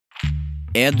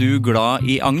du glad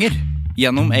I anger?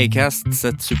 Gjennom Acast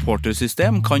sitt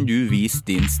supportersystem kan du vise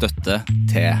din støtte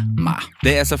til meg.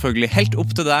 Det selvfølgelig helt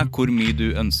opp til deg hvor mye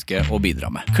du ønsker å bidra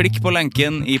med. Klikk på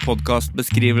lenken I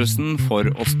podcastbeskrivelsen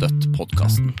for å støtte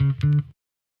podcasten.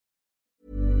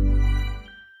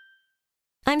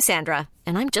 I'm Sandra,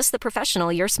 and I'm just the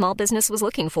professional your small business was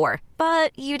looking for.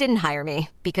 But you didn't hire me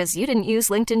because you didn't use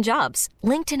LinkedIn Jobs.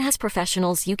 LinkedIn has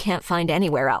professionals you can't find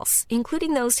anywhere else,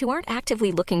 including those who aren't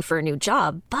actively looking for a new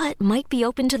job, but might be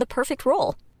open to the perfect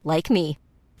role, like me.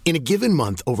 In a given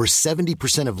month, over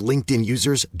 70% of LinkedIn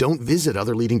users don't visit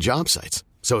other leading job sites.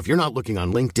 So if you're not looking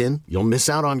on LinkedIn, you'll miss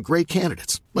out on great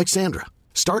candidates, like Sandra.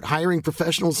 Start hiring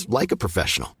professionals like a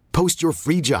professional. Post your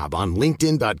free job on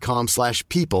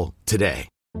linkedin.com/people today.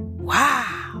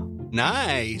 Wow.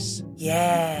 Nice.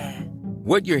 Yeah.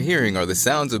 What you're hearing are the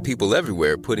sounds of people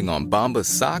everywhere putting on Bombas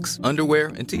socks,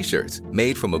 underwear, and T-shirts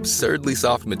made from absurdly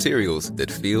soft materials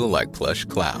that feel like plush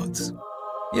clouds.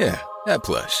 Yeah, that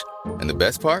plush. And the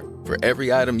best part? For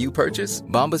every item you purchase,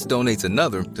 Bombas donates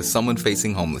another to someone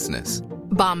facing homelessness.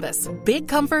 Bombas, big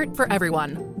comfort for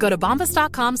everyone. Go to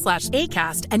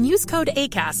bombas.com/ACAST and use code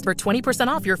ACAST for 20%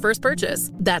 off your first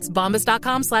purchase. That's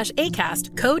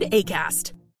bombas.com/ACAST, code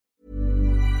ACAST.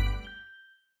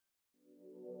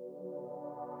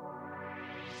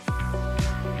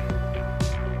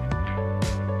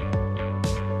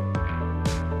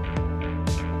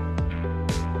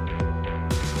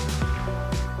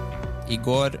 I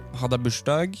går hadde jeg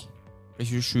bursdag, ble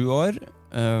 27 år.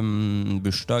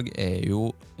 Bursdag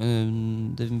jo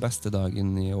den beste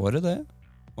dagen I året det,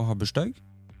 å ha bursdag.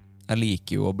 Jeg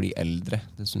liker jo å bli eldre,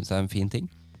 det synes jeg en fin ting.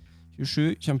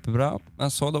 27, kjempebra.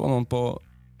 Jeg så det var noen på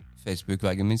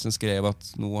Facebook-veggen min som skrev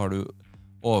at nå har du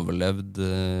overlevd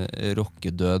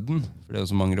rockedøden, for det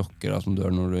jo så mange rockere som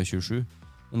dør når du 27.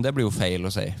 Men det blir jo feil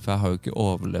å si, for jeg har jo ikke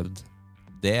overlevd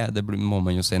det må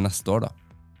man jo si neste år da.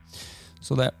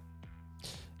 Så det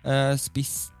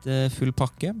spist full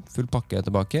pakke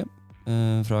tilbake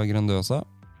fra Grandiosa.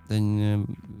 Den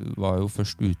var jo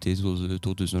først ute I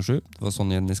 2007. Det var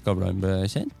sånn Jenny Skavlan ble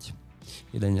kjent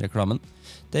I den reklamen.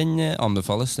 Den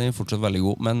anbefales, den fortsatt veldig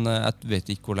god, men jeg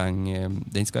vet ikke hvor lenge.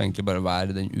 Den skal egentlig bare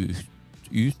være den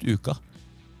ut uka.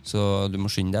 Så du må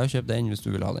skynde deg å kjøpe den hvis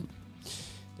du vil ha den.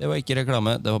 Det var ikke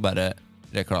reklame, det var bare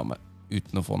reklame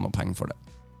uten å få noe penger for det.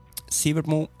 Sivert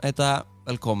Mo heter jeg.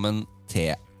 Velkommen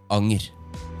til Anger.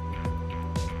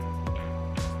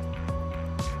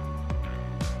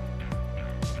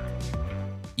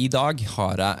 I dag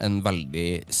har jeg en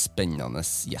veldig spennende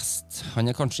gjest. Han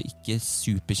kanskje ikke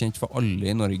superkjent for alle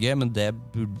I Norge, men det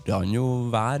burde han jo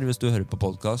være hvis du hører på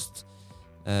podcast.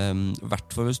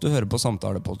 Hvertfall hvis du hører på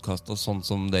samtalepodcast og sånn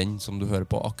som den som du hører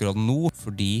på akkurat nå,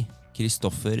 fordi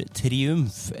Kristoffer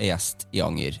Triumf gjest I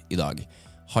Anger I dag.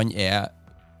 Han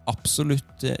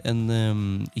absolutt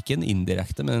ikke en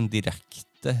indirekte, men en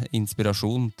direkte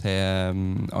inspirasjon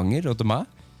til Anger og til meg.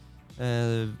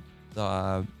 Da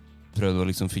jeg prøvde å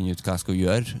liksom finne ut hva jeg skulle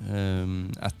gjøre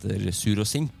etter Sur og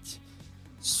Sint,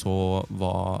 så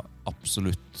var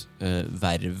absolutt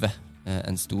Vervet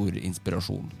en stor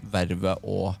inspirasjon. Vervet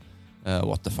og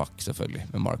What the Fuck, selvfølgelig,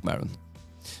 med Marc Maron.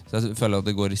 Så jeg føler at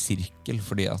det går I sirkel,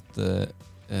 fordi at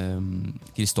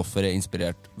Kristoffer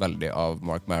inspirert veldig av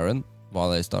Marc Maron,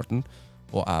 var det I starten,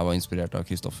 og jeg var inspirert av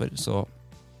Kristoffer, så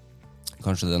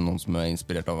kanskje det noen som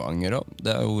inspirert av Anger også.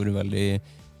 Det har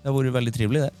vært veldig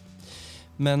trivelig, det.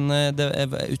 Men det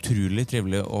utrolig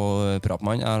trivelig å prate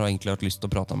med han. Jeg har egentlig hatt lyst til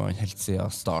å prate med han helt siden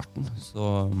starten,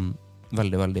 så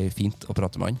veldig, veldig fint å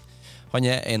prate med han. Han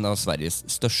en av Sveriges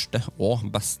største og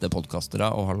beste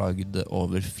podcastere og har laget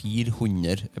over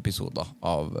 400 episoder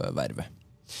av Vervet.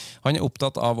 Han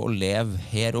opptatt av å leve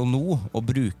her og nå og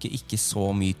bruke ikke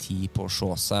så mye tid på å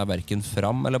se seg hverken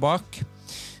fram eller bak.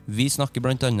 Vi snakker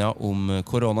blant annet om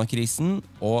koronakrisen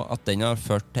og at den har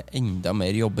ført til enda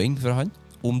mer jobbing for han.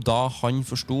 Om da han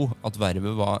forstod at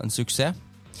Vervet var en suksess,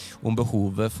 om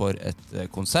behovet for et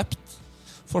konsept,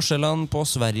 forskjellene på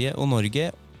Sverige og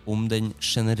Norge, om den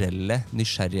generelle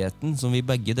nysgjerrigheten som vi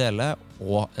begge deler,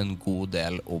 og en god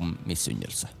del om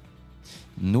misunnelse.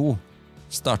 Nå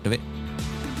starter vi.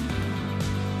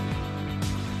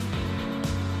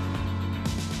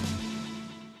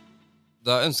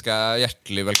 Da ønsker jeg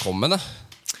hjertelig velkommen.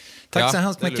 Tack så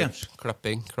hemskt mycket.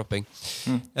 Klapping.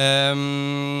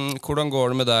 Hvordan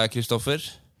går det med deg, Kristoffer?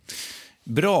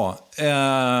 Bra,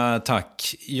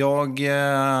 tack. Jag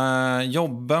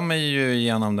jobbar mig ju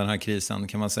igenom den här krisen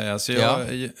kan man säga. Så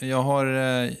jag har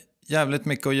jävligt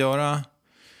mycket att göra,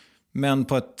 men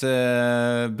på ett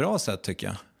bra sätt tycker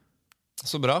jag.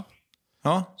 Så bra.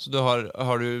 Ja. Så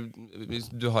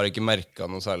du har ikke merket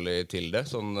noe særlig til det,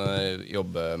 sånn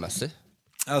jobbmessig?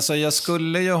 Alltså jag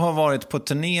skulle ju ha varit på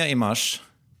turné i mars.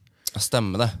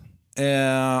 Stämmer det?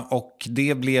 Och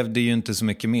det blev det ju inte så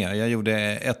mycket mer. Jag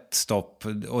gjorde ett stopp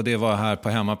och det var här på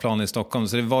hemmaplan i Stockholm.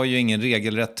 Så det var ju ingen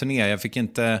regelrätt turné. Jag fick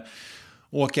inte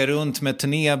åka runt med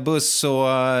turnébuss och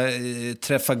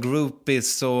träffa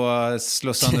groupies och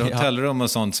slå sönder hotellrum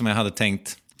och sånt som jag hade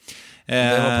tänkt.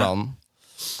 Det var planen.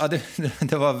 Ja,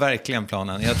 det var verkligen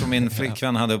planen. Jag tror min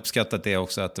flickvän hade uppskattat det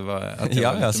också, att det var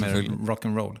lite mer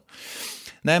rock'n'roll.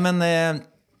 Nej, men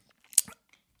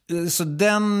så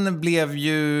den blev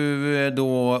ju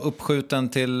då uppskjuten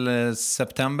till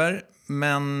september.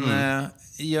 Men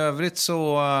i övrigt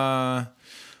så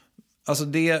alltså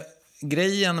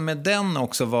grejen med den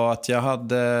också var att jag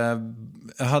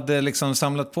hade liksom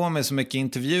samlat på mig så mycket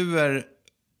intervjuer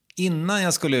innan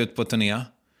jag skulle ut på turné.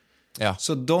 Ja.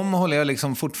 Så de håller jag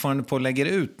liksom fortfarande på att lägga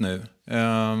ut nu.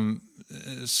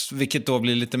 Vilket då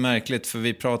blir lite märkligt, för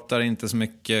vi pratar inte så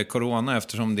mycket corona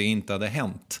eftersom det inte hade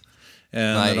hänt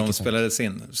när de spelades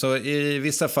in. Så i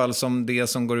vissa fall, som det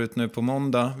som går ut nu på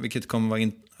måndag, vilket kommer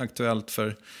vara aktuellt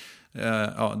för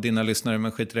dina lyssnare,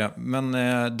 men skit i det. Men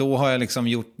då har jag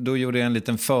liksom då gjorde jag en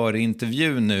liten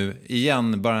förintervju nu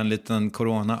igen, bara en liten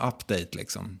corona-update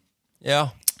liksom. Ja.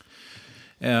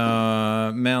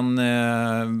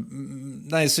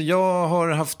 Nej, så jag har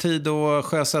haft tid att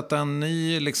sjösätta en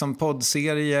ny liksom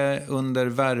poddserie under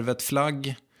Värvet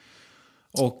flagg.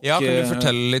 Och, kan du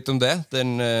fortälla lite om det,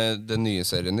 den nya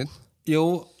serien din?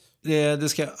 Jo, det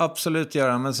ska jag absolut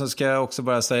göra, men så ska jag också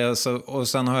bara säga och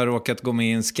sen har jag råkat gå med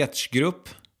i en sketchgrupp.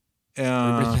 Det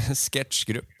blir en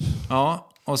sketchgrupp.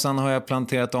 Ja, och sen har jag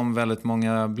planterat om väldigt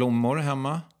många blommor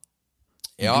hemma.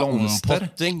 Ja, blomster.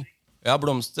 Ompotting. Ja,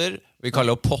 blomster. Vi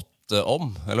kallar det potte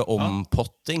om, eller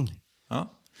ompotting.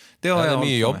 Ja. Det har jag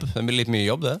mycket jobb. Det blir lite mycket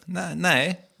jobb det.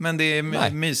 Nej, men det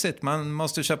är mysigt. Man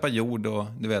måste köpa jord och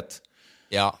du vet.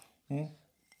 Ja.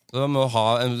 Så med att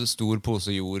ha en stor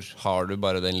påse jord, har du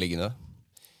bara den liggande?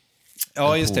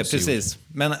 Ja, just det, precis.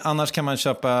 Men annars kan man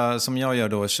köpa, som jag gör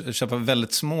då, köpa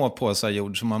väldigt små påsar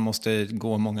jord som man måste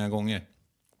gå många gånger.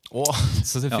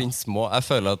 Så det finns små. Jag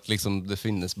följer att liksom det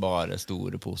finns bara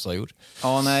stora påsar jord.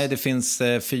 Ja, nej, det finns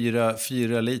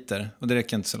 4 liter och det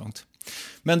räcker inte så långt.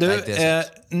 Men du,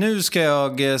 nu ska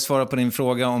jag svara på din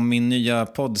fråga om min nya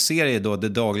poddserie då, Det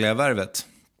dagliga värvet.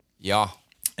 Ja.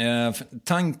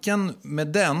 Tanken med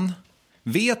den,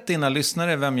 vet dina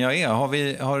lyssnare vem jag är?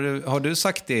 Har du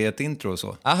sagt det i ett intro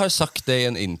så? Jag har sagt det i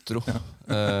en intro.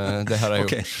 Det har jag gjort.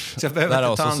 Okay. Så jag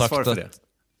behöver inte ta ansvar för det.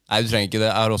 Nej, du trenger ikke det.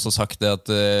 Jeg har også sagt det at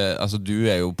altså, du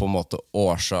er jo på en måte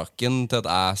årsaken til at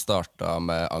jeg startet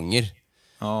med Anger.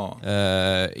 Ja.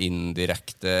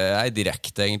 Indirekte,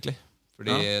 direkte egentlig.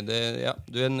 Fordi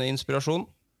du är en inspiration.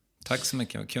 Tack så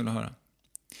mycket, kul att höra.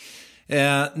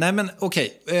 Nej men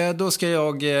okej, då ska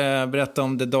jag berätta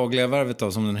om Det dagliga värvet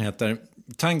då, som den heter.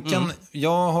 Tanken,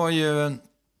 jag har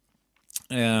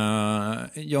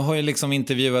ju liksom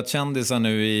intervjuat kändisar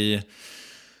nu i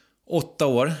 8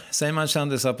 år. Säger man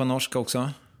kändisar på norska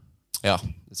också? Ja,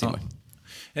 det säger man.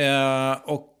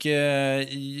 Och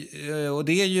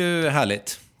det är ju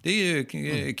härligt. Det är ju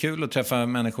kul att träffa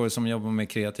människor som jobbar med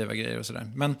kreativa grejer och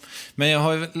sådär. Men jag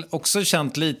har också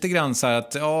känt lite grann så här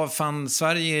att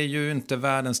Sverige är ju inte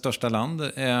världens största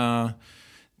land.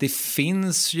 Det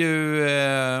finns ju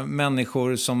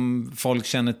människor som folk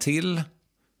känner till.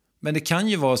 Men det kan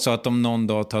ju vara så att de någon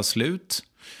dag tar slut.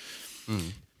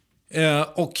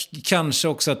 Och kanske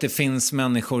också att det finns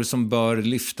människor som bör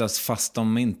lyftas fast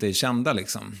de inte är kända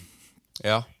liksom.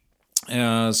 Ja.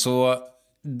 Så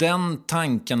den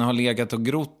tanken har legat och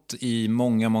grott i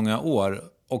många, många år.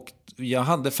 Och jag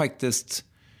hade faktiskt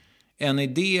en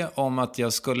idé om att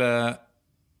jag skulle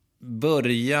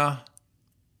börja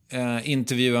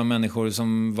intervjua människor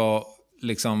som var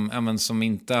liksom, som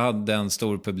inte hade en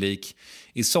stor publik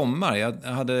i sommar. Jag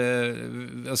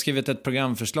har skrivit ett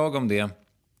programförslag om det.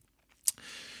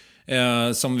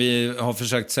 Som vi har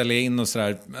försökt sälja in och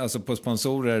sådär, alltså på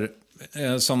sponsorer,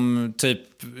 som typ,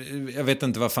 jag vet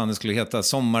inte vad fan det skulle heta,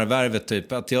 sommarvärvet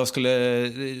typ, att jag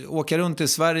skulle åka runt i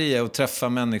Sverige och träffa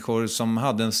människor som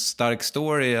hade en stark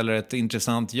story eller ett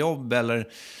intressant jobb eller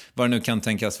vad det nu kan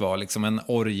tänkas vara, liksom en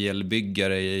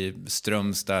orgelbyggare i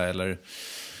Strömstad eller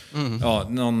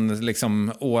någon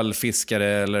liksom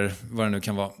ålfiskare eller vad det nu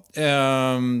kan vara.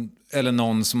 Eller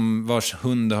någon som vars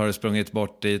hund har sprungit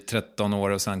bort i 13 år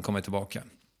och sen kommit tillbaka.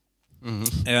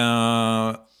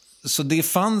 Så det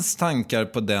fanns tankar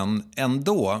på den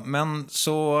ändå. Men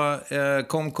så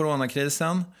kom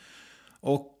coronakrisen.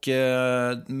 Och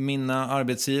mina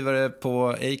arbetsgivare på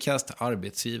Acast,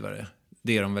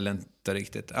 det är de väl inte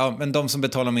riktigt. Ja, men de som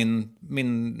betalar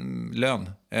min lön.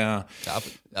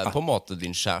 På en måte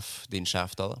din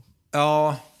chef då?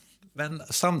 Ja, men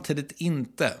samtidigt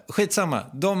inte. Skitsamma.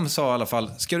 De sa i alla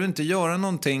fall, ska du inte göra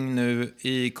någonting nu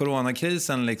i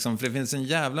coronakrisen liksom? För det finns en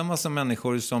jävla massa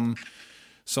människor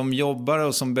som jobbar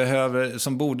och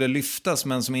som borde lyftas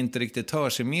men som inte riktigt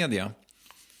hörs i media.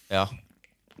 Ja.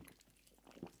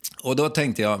 Och då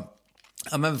tänkte jag,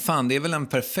 ja men fan, det är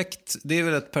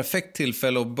väl ett perfekt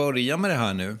tillfälle att börja med det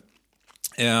här nu.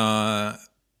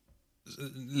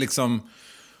 Liksom,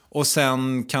 och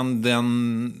sen kan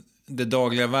det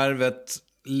dagliga värvet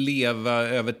leva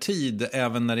över tid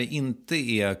även när det inte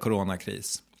är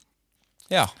coronakris.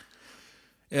 Ja.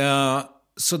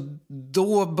 Så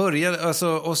då började, alltså,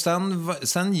 och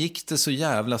sen gick det så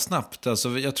jävla snabbt.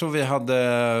 Alltså, jag tror vi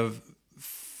hade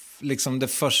liksom det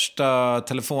första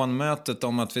telefonmötet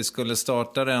om att vi skulle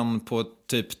starta den på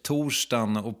typ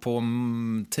torsdagen, och på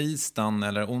tisdagen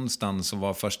eller onsdagen så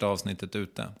var första avsnittet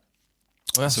ute.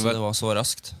 Så det var så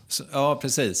raskt. Ja,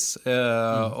 precis.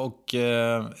 Och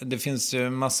det finns ju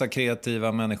massa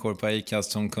kreativa människor på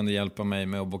Acast som kunde hjälpa mig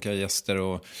med att boka gäster,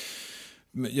 och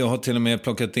jag har till och med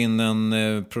plockat in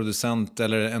en producent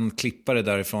eller en klippare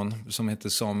därifrån som heter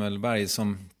Samuel Berg,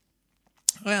 som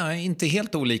inte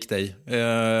helt olik dig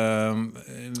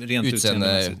rent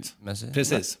utseendemässigt.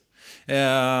 Precis.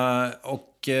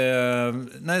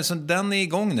 Nej, så den är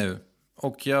igång nu.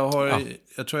 Och jag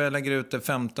tror jag lägger ut det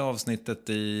 5:e avsnittet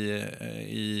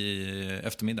i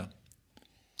eftermiddag.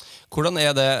 Hvordan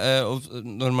är det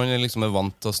när man liksom är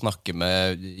vant att snacka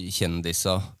med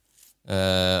kändisar,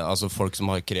 alltså folk som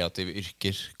har kreativa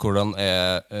yrken? Hvordan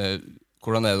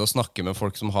är det att snacka med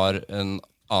folk som har en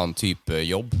annan typ av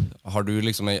jobb? Har du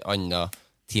liksom en annan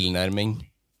tillnärmning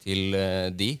till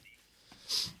de?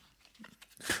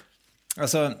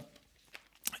 Alltså,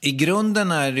 i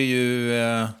grunden är det ju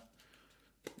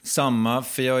samma,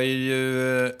 för jag är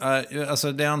ju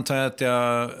alltså det antar jag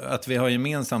att vi har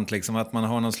gemensamt liksom, att man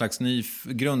har någon slags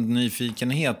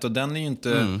grundnyfikenhet, och den är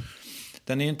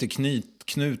ju inte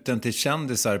knuten till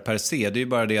kändisar per se. Det är ju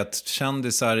bara det att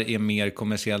kändisar är mer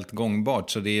kommersiellt gångbart,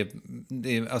 så det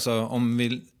är alltså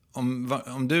om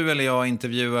du eller jag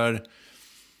intervjuar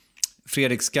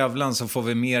Fredrik Skavlan så får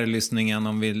vi mer lyssning än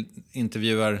om vi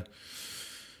intervjuar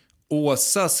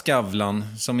Åsa Skavlan,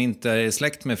 som inte är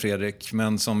släkt med Fredrik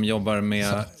men som jobbar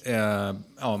med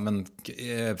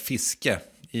fiske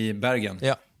i Bergen.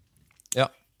 Ja.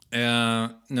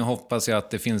 Nu hoppas jag att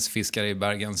det finns fiskare i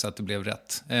Bergen så att det blev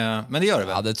rätt. Men det gör det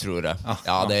väl? Ja, det tror jag.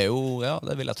 Ja,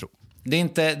 det vill jag tro.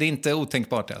 Det är inte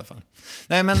otänkbart i alla fall.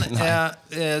 Nej, men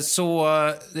så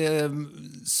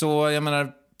jag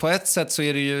menar, på ett sätt så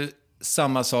är det ju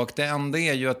samma sak. Det enda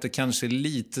är ju att det kanske är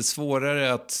lite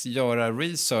svårare att göra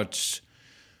research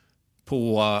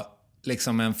på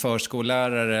liksom en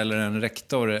förskollärare eller en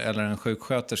rektor eller en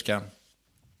sjuksköterska.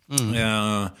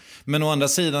 Men å andra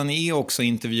sidan är också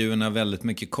intervjuerna väldigt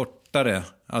mycket kortare.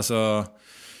 Alltså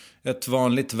ett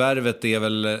vanligt värvet är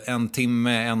väl 1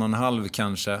 timme, 1,5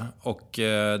 kanske. Och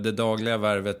det dagliga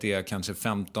värvet är kanske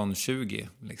 15-20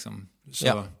 liksom.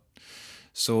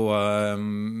 Så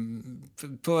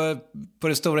på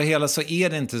det stora hela så är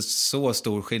det inte så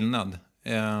stor skillnad.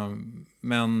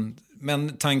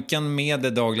 Men tanken med det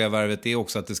dagliga värvet är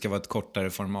också att det ska vara ett kortare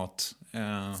format.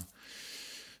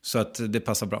 Så att det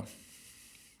passar bra.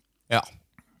 Ja.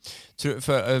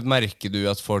 Märker du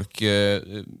att folk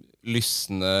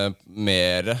lyssnar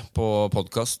mer på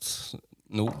podcast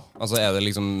nu? Alltså är det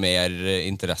liksom mer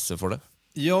intresse för det?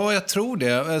 Ja, jag tror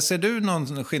det. Ser du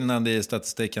någon skillnad i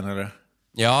statistiken eller?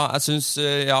 Ja, jag syns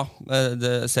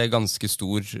det ser ganska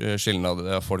stor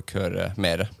skillnad. Folk hör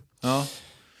mer. Ja,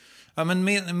 men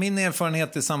min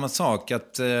erfarenhet är samma sak.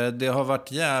 Att det har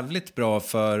varit jävligt bra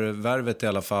för värvet i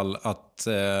alla fall att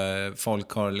folk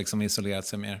har liksom isolerat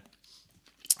sig mer.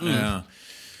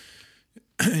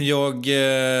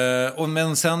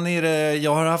 Men sen är det,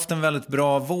 jag har haft en väldigt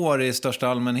bra vår i största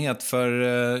allmänhet, för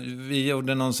vi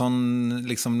gjorde någon sån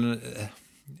liksom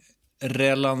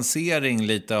relansering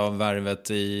lite av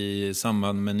värvet i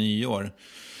samband med nyår.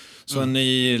 Så en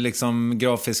ny liksom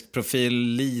grafisk profil,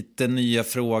 lite nya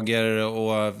frågor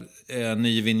och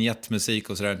ny vignettmusik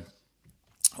och sådär.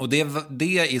 Och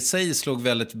det i sig slog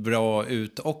väldigt bra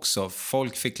ut också.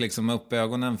 Folk fick liksom upp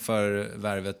ögonen för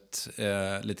värvet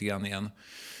lite grann igen.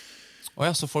 Och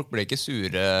ja, så folk blev inte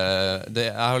sura.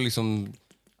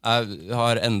 Jag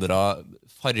har ändrat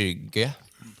farge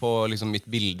på liksom mitt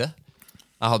bilde.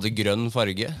 Jag hade grön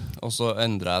farge och så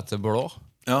ändrade jag till blå.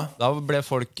 Ja. Då blev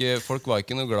folk var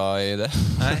inte nog glada i det.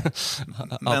 Nej.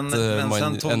 Men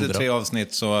sen tog det 3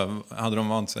 avsnitt så hade de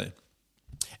vant sig.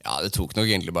 Ja, det tog nog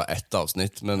egentligen bara ett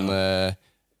avsnitt, men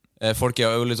folk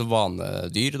är ju lite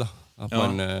vanedyr då. Att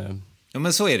man, ja,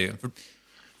 men så är det ju.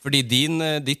 Fordi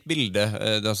ditt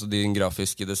bilde, alltså din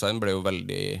grafiska design blev ju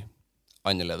väldigt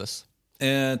annorledes.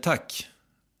 Tack.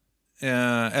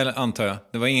 Eller antar jag.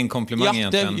 Det var ingen komplimang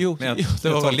egentligen. Det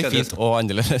var väldigt fint och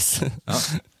annorledes. Ja.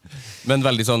 Men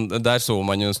väldigt sån, där såg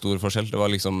man ju en stor forskjell. Det var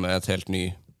liksom ett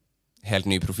helt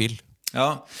ny profil.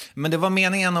 Ja, men det var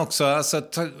meningen också. Alltså,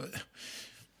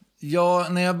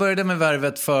 när jag började med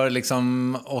Värvet för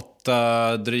liksom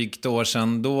 8 drygt år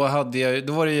sedan, då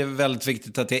var det ju väldigt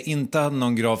viktigt att jag inte hade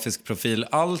någon grafisk profil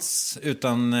alls,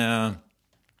 utan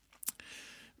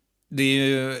det är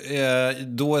ju,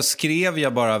 då skrev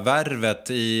jag bara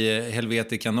Värvet i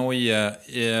Helvetica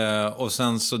Neue, och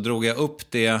sen så drog jag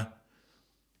upp det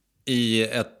i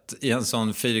en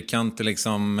sån fyrkantig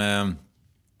liksom,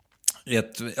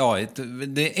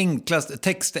 det enklaste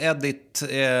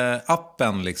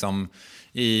textedit-appen liksom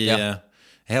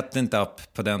hette inte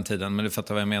app på den tiden, men du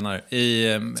fattar vad jag menar, i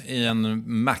en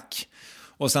Mac.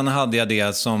 Och sen hade jag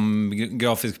det som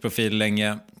grafisk profil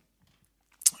länge.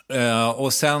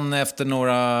 Och sen efter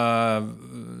några,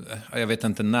 jag vet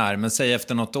inte när, men säg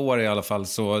efter något år i alla fall,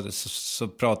 så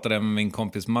pratade jag med min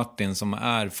kompis Martin som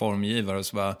är formgivare, och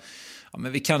så bara, ja,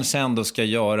 men vi kanske ändå ska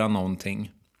göra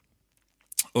någonting.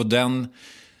 Och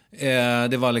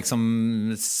det var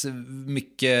liksom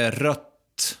mycket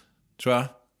rött, tror jag.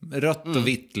 Rött och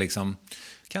vitt liksom.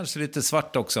 Kanske lite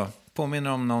svart också.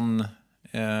 Påminner om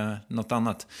något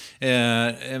annat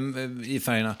i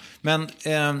färgerna. Men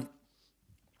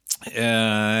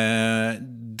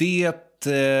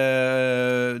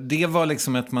det var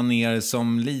liksom ett manér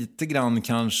som lite grann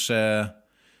kanske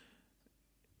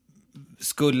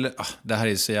skulle... det här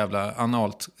är så jävla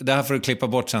analt. Det här får du klippa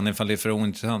bort sen ifall det är för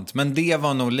ointressant. Men det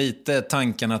var nog lite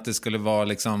tanken att det skulle vara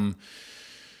liksom...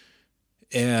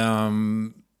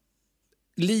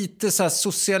 lite så här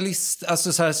socialist,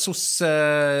 alltså så här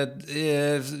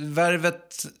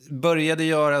Värvet började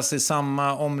göras i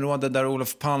samma område där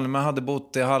Olof Palme hade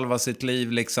bott i halva sitt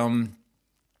liv liksom.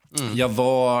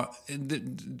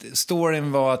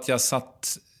 Storyn var att jag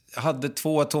hade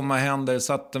 2 tomma händer,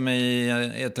 satte mig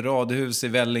i ett radhus i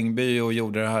Vällingby och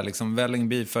gjorde det här liksom.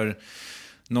 Vällingby för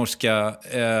norska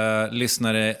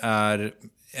lyssnare är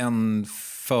en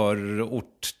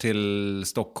förort till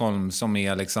Stockholm som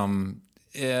är liksom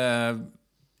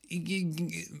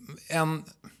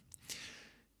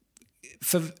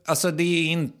alltså det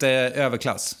är inte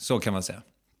överklass, så kan man säga.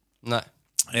 Nej.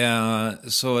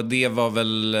 Så det var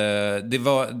väl det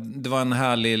var en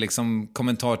härlig liksom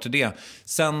kommentar till det.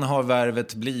 Sen har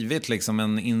Värvet blivit liksom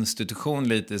en institution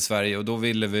lite i Sverige, och då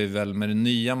ville vi väl med det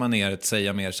nya maneret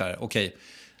säga mer så här: okej,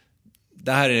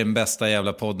 det här är den bästa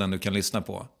jävla podden du kan lyssna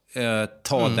på.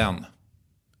 Ta den.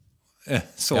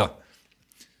 Så. Ja.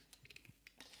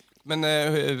 Men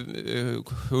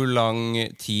hur lång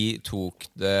tid tog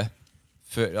det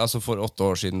för 8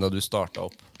 år sedan då du startade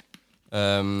upp?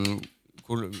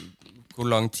 Hur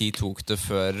lång tid tog det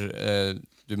för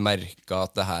du märkte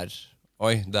att det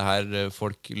här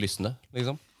folk lyssnar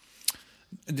liksom?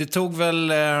 Det tog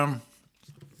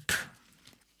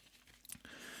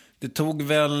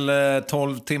väl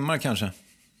 12 timmar kanske.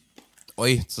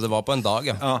 Oj, så det var på en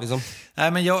dag, ja. Liksom.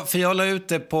 Nej, men jag la ut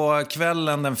det på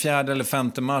kvällen den 4 eller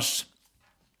 5 mars.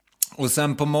 Och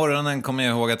sen på morgonen kommer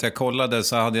jag ihåg att jag kollade,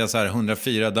 så hade jag så här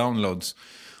 104 downloads.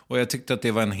 Och jag tyckte att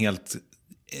det var en helt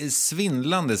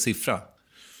svindlande siffra.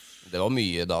 Det var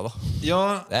mycket idag va?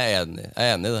 Ja. Jag är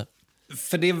enig i det.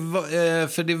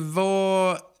 För det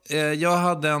var jag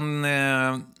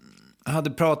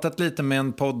hade pratat lite med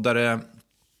en poddare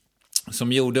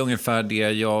som gjorde ungefär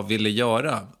det jag ville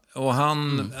göra. Och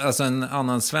han, alltså en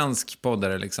annan svensk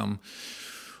poddare liksom.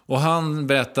 Och han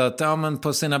berättade att men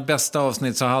på sina bästa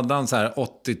avsnitt så hade han så här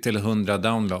 80-100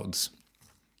 downloads.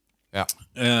 Ja.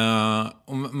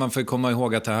 Och man får komma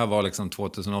ihåg att det här var liksom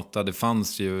 2008. Det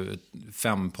fanns ju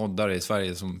 5 poddare i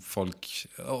Sverige som folk,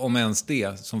 om ens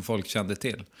det, som folk kände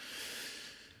till.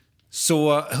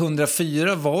 Så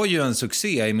 104 var ju en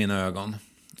succé i mina ögon.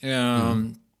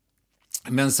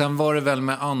 Men sen var det väl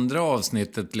med andra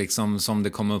avsnittet liksom som det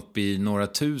kom upp i några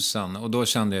tusen. Och då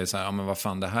kände jag så här, men vad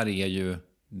fan, det här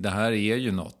är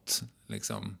ju något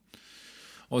liksom.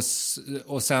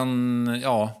 Och sen,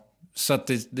 ja, så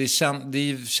att det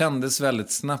kändes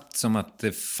väldigt snabbt som att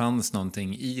det fanns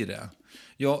någonting i det.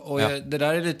 Det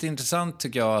där är lite intressant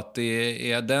tycker jag, att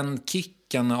det är den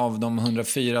kicken av de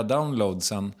 104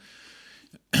 downloadsen.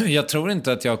 Jag tror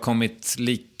inte att jag har kommit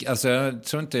jag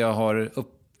tror inte jag har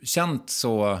känt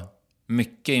så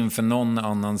mycket inför någon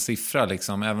annan siffra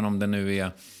liksom, även om det nu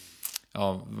är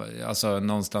alltså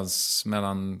någonstans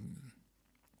mellan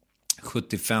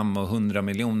 75 och 100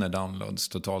 miljoner downloads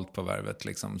totalt på Värvet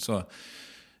liksom. Så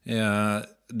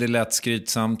det lät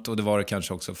skrytsamt och det var det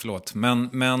kanske också, förlåt.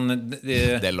 Men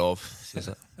det är lov.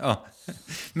 Ja.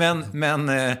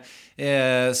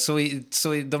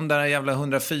 Så de där jävla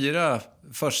 104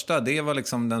 första, det var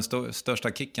liksom den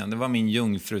största kicken. Det var min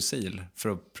jungfrusil, för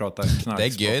att prata knarkspråk.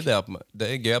 Det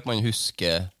är gøy at man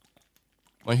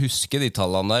husker de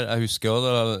tallene der. Jeg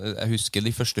husker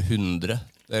de første 100.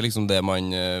 Det er liksom det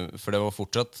man, for det var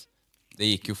fortsatt, det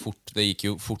gikk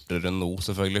jo fortere nå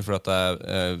selvfølgelig, for at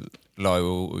jeg la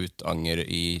jo ut Anger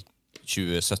i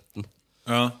 2017.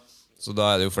 Ja. Så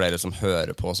da er det jo flere som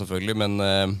hører på selvfølgelig,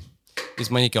 men hvis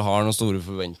man ikke har noen store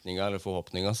forventninger eller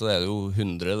forhåpninger, så er det jo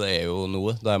 100, det er jo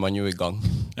noe. Da er man jo i gang.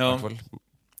 Ja.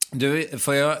 Du,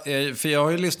 för jag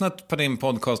har ju lyssnat på din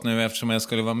podcast nu eftersom jag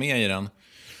skulle vara med i den.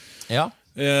 Ja.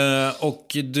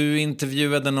 Och du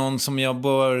intervjuade någon som jag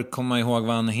bör komma ihåg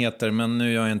vad han heter, men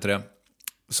nu gör jag inte det.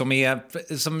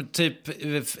 Som typ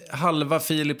halva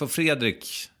Filip och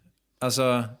Fredrik.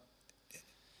 Alltså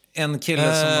en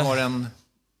kille som har en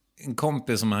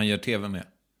kompis som han gör tv med.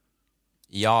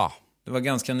 Ja. Det var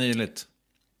ganska nyligt.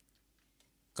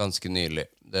 Ganske nylig.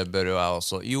 Det bør jo jeg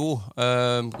også. Jo,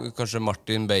 kanskje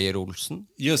Martin Beyer-Olsen.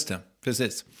 Just det,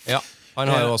 precis. Ja, han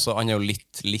er jo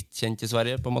litt kjent i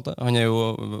Sverige på en måte. Han er jo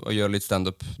og gjør litt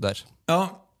stand-up der. Ja,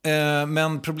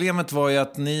 men problemet var ju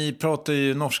att ni pratar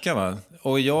ju norska, va?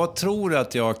 Och jag tror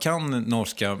att jag kan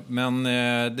norska, men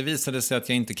det visade sig att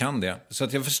jag inte kan det. Så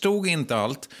att jag förstod inte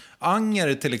allt.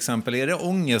 Anger till exempel, är det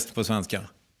ångest på svenska?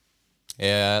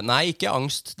 Nei, ikke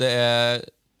angst. Det er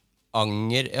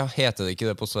anger. Ja, heter det ikke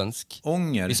det på svensk?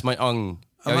 Ånger? Hvis man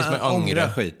angrer.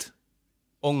 Ångra skit.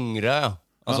 Ångre, ja.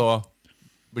 Altså,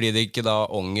 blir det ikke da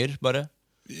ånger, bare?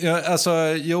 Ja, alltså,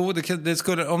 jo, det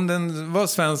skulle, om den var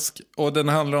svensk och den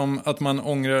handlar om att man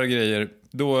ångrar grejer,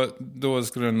 då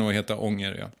skulle den nog heta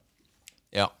ånger, ja.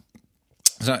 Ja.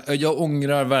 Så, jag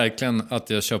ångrar verkligen att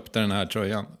jag köpte den här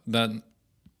tröjan.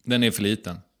 Den är för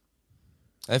liten.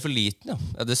 Det är för liten,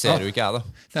 ja. Det ser du inte jag då.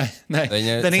 Nej,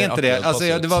 den är inte det.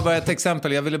 Alltså, det var bara ett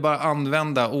exempel. Jag ville bara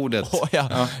använda ordet.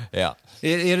 Ja.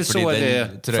 Är det så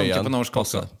det funkar på norsk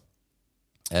också?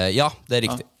 Ja, det är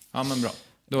riktigt. Ja, men bra.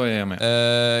 Då är jag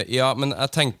med. Ja, men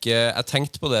jag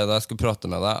tänkte på det da jag skulle prata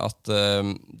med dig, att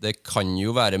det kan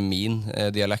ju vara min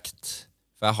dialekt.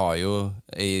 För jag har ju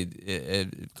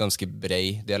en ganska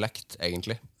bred dialekt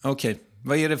egentligen. Okej.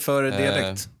 Vad är det för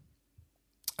dialekt?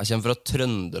 Jag kommer från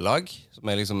Trøndelag, som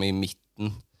är liksom i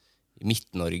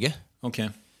Midt-Norge. Okej.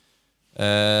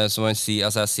 Så man säger,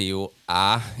 alltså jag säger ju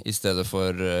istället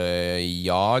för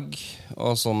jag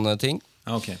och sådana ting.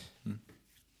 Okej.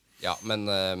 Ja,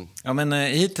 men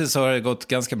hittills har det gått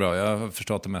ganska bra. Jag har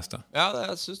förstått det mesta. Ja,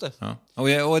 jag syns det. Ja.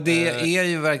 Och det är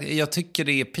ju verkligen, jag tycker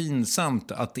det är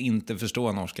pinsamt att inte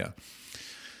förstå norska.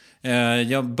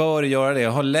 Jag bör göra det.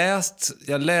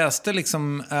 Jag läste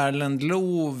liksom Erlend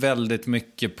Loe väldigt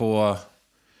mycket på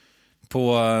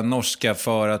norska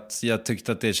för att jag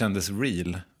tyckte att det kändes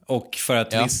real. Och för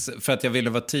att jag ville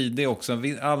vara tidig också.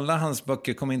 Alla hans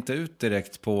böcker kom inte ut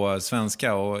direkt på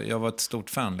svenska och jag var ett stort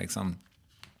fan liksom.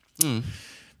 Mm.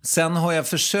 Sen har jag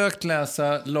försökt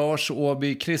läsa Lars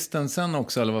Åby Christensen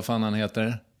också, eller vad fan han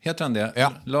heter. Heter han det?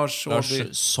 Ja. Lars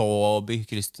Åby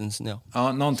Christensen, ja.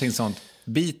 Ja, någonting sånt.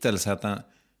 Beatles hette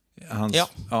hans.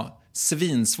 Ja.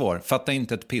 Svinsvår. Fattar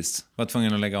inte ett piss. Var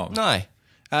tvungen att lägga av. Nej.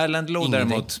 Erlend Loe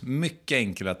däremot, mycket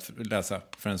enkel att läsa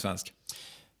för en svensk.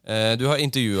 Du har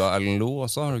intervjuat Erlend Loe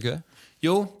också, har du inte det?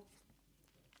 Jo,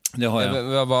 det har jag.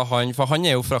 För han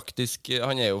är ju faktiskt,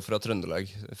 han är ju från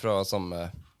Trøndelag, från samma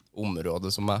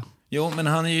område som mig. Jo, men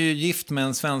han är ju gift med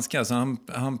en svenska, så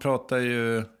han pratar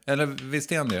ju, eller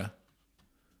visst är han det?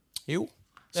 Jo.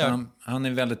 Så han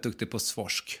är väldigt duktig på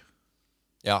svorsk.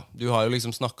 Ja, du har ju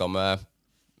liksom snackat med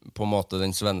på en måte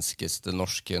den svenskaste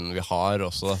norsken vi har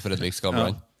också, Fredrik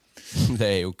Skavlan. Ja.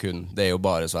 Det är ju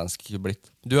bara svensk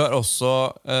blitt. Du har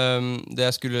också det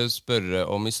jag skulle spørre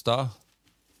om i stad.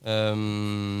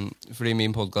 Fordi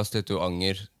min podcast heter ju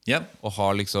Anger. Yeah. Och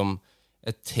har liksom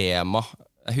ett tema.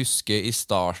 Jag husker i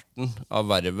starten av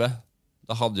Vervet.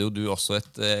 Då hade ju du också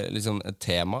ett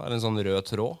tema, eller en sån röd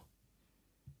tråd.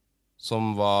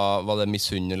 Som var det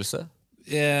missunnelse?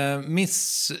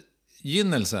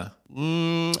 Missgynnelse?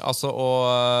 Alltså,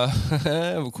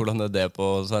 och hvordan är det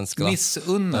på svenska?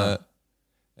 Missunna?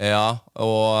 Ja,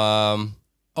 och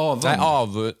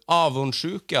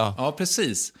avundsjuk, ja. Ja,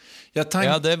 precis.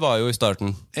 Ja, det var ju i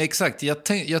starten. Exakt,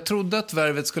 jag trodde att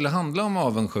Vervet skulle handla om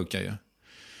avundsjuka ju.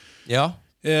 Ja.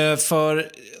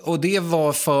 Och det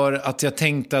var för att jag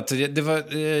tänkte att det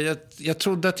var, jag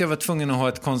trodde att jag var tvungen att ha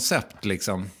ett koncept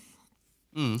liksom.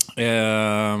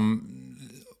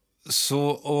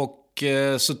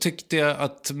 Så tyckte jag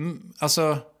att,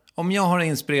 alltså, om jag har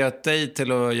inspirerat dig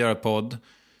till att göra podd,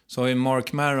 så har ju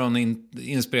Mark Maron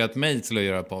inspirerat mig till att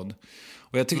göra podd.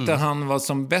 Och jag tyckte han var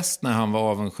som bäst när han var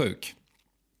avundsjuk.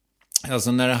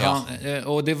 Alltså när han,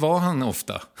 och det var han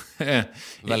ofta.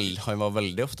 Han var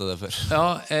väldigt ofta därför.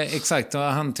 Ja, exakt. Och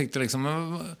han tyckte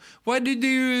liksom, why did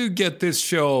you get this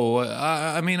show?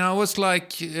 I mean, I was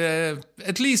like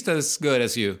at least as good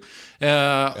as you.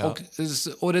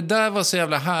 Och det där var så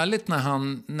jävla härligt när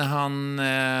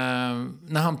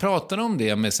han pratade om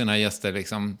det med sina gäster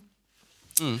liksom.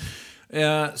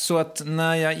 Så att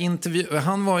när jag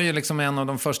han var ju liksom en av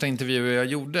de första intervjuer jag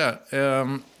gjorde.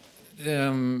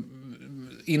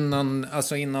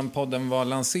 Innan podden var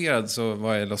lanserad så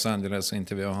var jag i Los Angeles och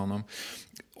intervjuade honom.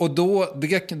 Och då,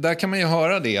 där kan man ju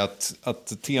höra det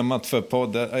att temat för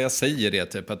podden, jag säger det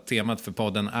typ, att temat för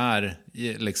podden är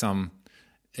liksom,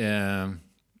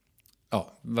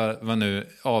 vad nu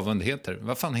avund heter.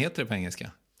 Vad fan heter det på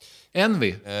engelska?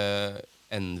 Envy.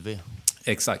 Envy.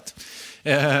 Exakt.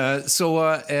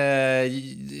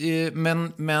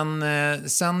 Men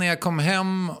sen när jag kom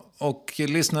hem och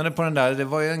lyssnade på den där, det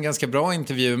var ju en ganska bra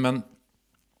intervju, men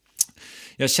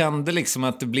jag kände liksom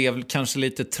att det blev kanske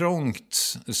lite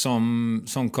trångt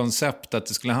som koncept att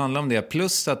det skulle handla om det.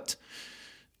 Plus att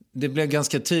det blev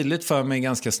ganska tydligt för mig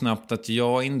ganska snabbt att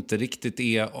jag inte riktigt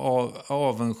är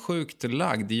avundsjukt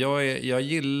lagd. Jag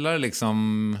gillar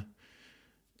liksom,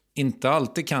 inte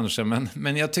alltid kanske,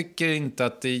 men jag tycker inte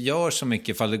att det gör så mycket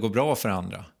ifall det går bra för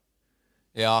andra.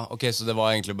 Ja, okej, så det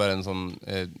var egentligen bara en sån,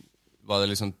 var det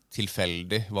liksom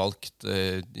tillfällig valgt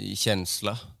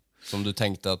känsla som du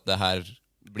tänkte att det här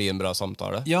blir en bra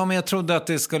samtal? Ja, men jag trodde att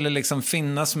det skulle liksom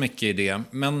finnas mycket i det.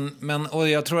 Och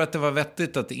jag tror att det var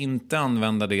vettigt att inte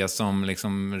använda det som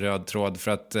liksom röd tråd,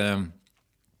 för att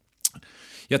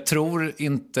jag tror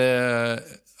inte,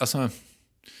 alltså,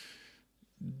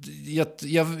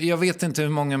 jag vet inte hur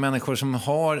många människor som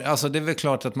har, alltså det är väl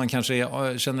klart att man kanske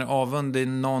känner avund i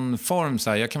någon form så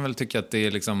här. Jag kan väl tycka att det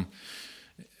är liksom,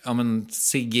 ja men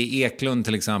Sigge Eklund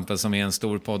till exempel, som är en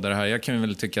stor poddare här. Jag kan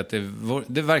väl tycka att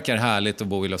det verkar härligt att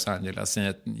bo i Los Angeles i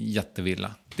ett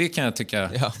jättevilla. Det kan jag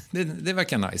tycka, det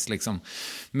verkar nice liksom.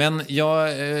 Men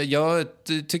jag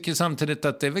tycker samtidigt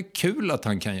att det är väl kul att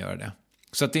han kan göra det.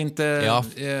 Så att det inte,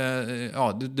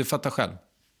 du fattar själv.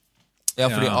 Ja,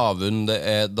 fordi avund,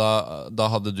 da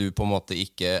hadde du på en måte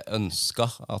ikke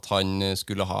ønsket at han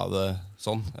skulle ha det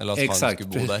sånn, eller at han skulle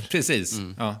bo där. Precis,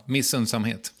 ja,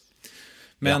 missunnsamhet.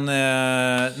 Men,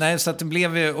 nej, så att det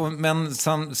blev ju, men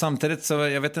samtidigt så,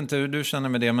 jag vet inte hur du känner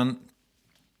med det, men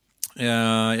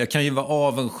jag kan ju vara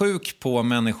avundsjuk på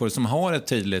människor som har ett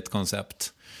tydligt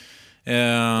koncept.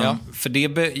 För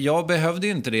jag behövde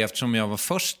ju inte det eftersom jag var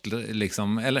först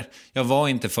liksom, eller jag var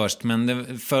inte först,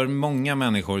 men för många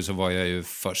människor så var jag ju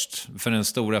först för den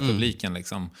stora publiken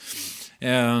liksom.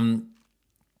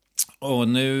 Och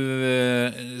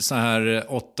nu så här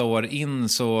 8 år in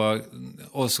så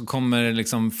kommer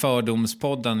liksom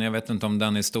Fördomspodden, jag vet inte om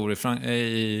den är stor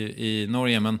i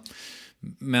Norge,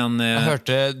 men jag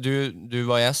hörde du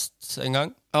var gäst en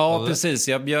gång. Ja, precis.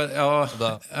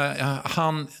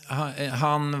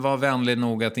 Han var vänlig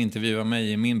nog att intervjua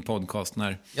mig i min podcast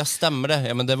när... Ja, stämmer det.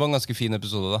 Ja, men det var en ganska fin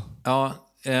episod då. Ja,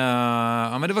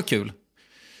 men det var kul.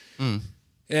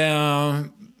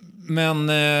 Men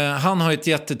han har ett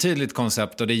jättetydligt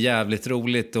koncept och det är jävligt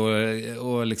roligt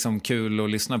och liksom kul att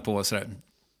lyssna på och sådär.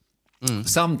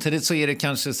 Samtidigt så är det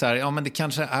kanske så här, ja men det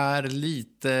kanske är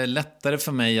lite lättare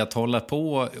för mig att hålla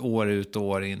på år ut och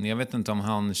år in. Jag vet inte om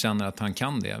han känner att han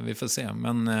kan det, vi får se.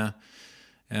 Men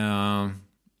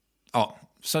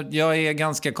så jag är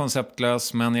ganska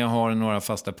konceptlös, men jag har några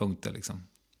fasta punkter liksom.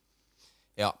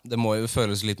 Ja, det må ju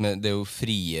føles litt med, det är ju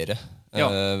friere.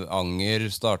 Anger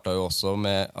startade ju också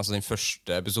med, alltså den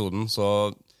första episoden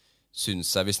så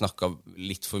syns jag vi snackade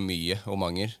lite för mycket om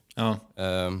anger. Ja.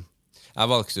 Jeg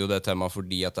valgte jo det temaet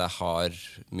fordi at jeg har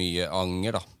mye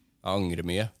anger, da. Jeg angrer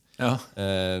mye. Ja.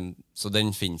 Så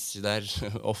den finnes jo der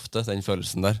ofte, den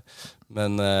følelsen der.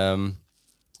 Men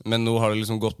nå har det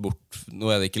liksom gått bort. Nå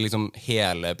er det ikke liksom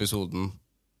hele episoden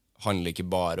handler ikke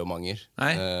bare om anger.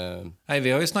 Nej, Nej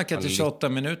vi har ju snackat i 28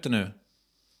 minuter nu.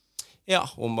 Ja,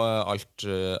 om alt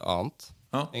annet,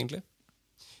 egentlig.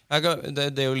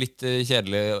 Det er jo litt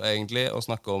kjedelig egentlig å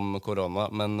snakke om korona,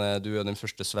 men du er den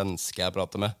første svenske jeg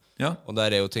prater med. Ja. Og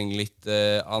der er jo ting litt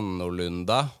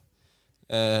annorlunda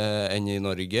enn i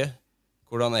Norge.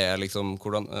 Hvordan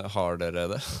har dere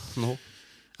det nå?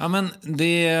 Ja, men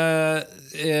det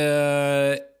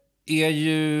är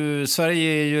ju...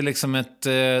 Sverige är ju liksom ett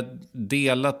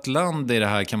delat land i det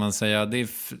här, kan man säga.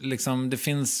 Det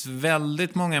finns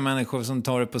väldigt många människor som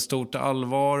tar det på stort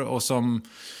allvar och som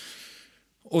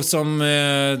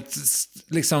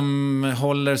liksom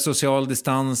håller social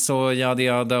distans och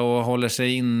jada och håller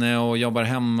sig inne och jobbar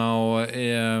hemma och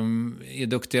är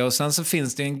duktiga. Och sen så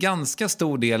finns det en ganska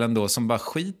stor del ändå som bara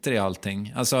skiter i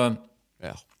allting. Alltså,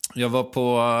 jag var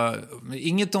på,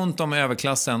 inget ont om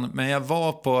överklassen, men jag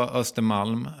var på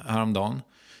Östermalm häromdagen.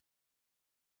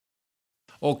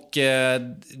 Och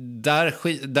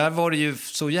där var det ju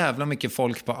så jävla mycket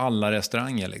folk på alla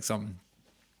restauranger liksom.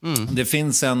 Det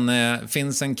finns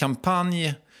en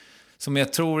kampanj som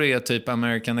jag tror är typ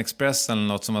American Express eller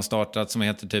något som har startat, som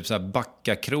heter typ så här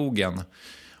Backa-krogen.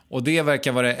 Och det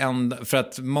verkar vara det enda, för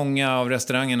att många av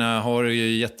restaurangerna har det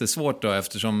ju jättesvårt då,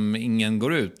 eftersom ingen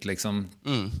går ut liksom.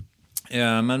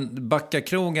 Men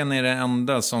Backa-krogen är det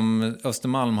enda som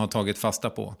Östermalm har tagit fasta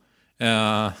på.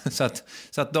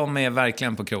 Så att de är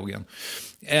verkligen på krogen.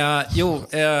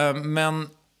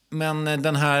 Men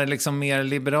den här liksom mer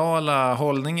liberala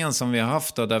hållningen som vi har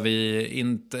haft då,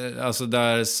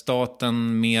 där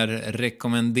staten mer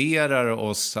rekommenderar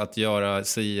oss att göra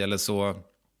si eller så.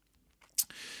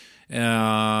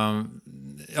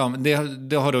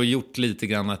 Det har då gjort lite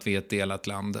grann att vi är ett delat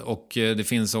land. Och det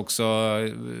finns också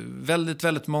väldigt,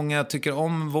 väldigt många tycker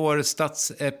om vår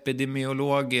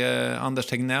statsepidemiolog Anders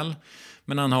Tegnell.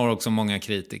 Men han har också många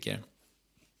kritiker.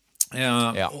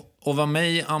 Och vad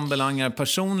mig anbelangar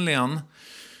personligen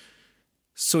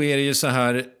så är det ju så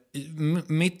här,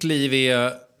 mitt liv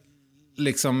är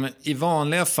liksom i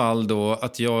vanliga fall då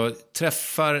att jag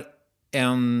träffar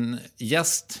en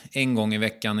gäst en gång i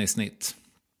veckan i snitt.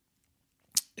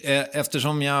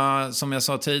 Eftersom jag, som jag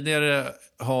sa tidigare,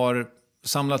 har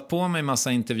samlat på mig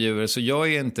massa intervjuer, så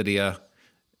jag är inte det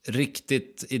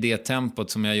riktigt i det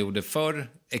tempot som jag gjorde förr,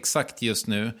 exakt just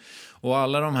nu. Och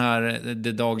alla de här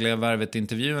det dagliga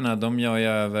värvet-intervjuerna, de gör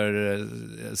jag över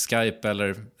Skype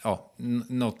eller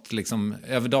något liksom,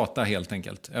 över data helt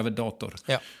enkelt, över dator.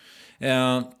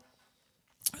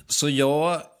 Så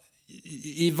jag,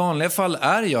 i vanliga fall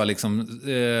är jag liksom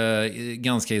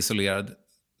ganska isolerad.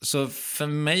 Så för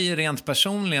mig rent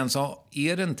personligen så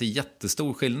är det inte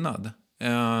jättestor skillnad.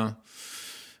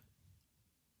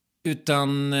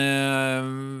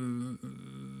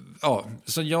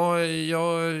 Så jag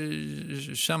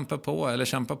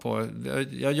kämpar på.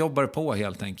 Jag jobbar på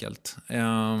helt enkelt.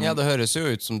 Det hörs ju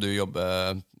ut som du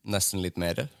jobbar nästan lite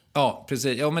mer. Ja,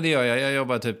 precis. Ja, men det gör jag. Jag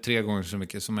jobbar typ 3 gånger så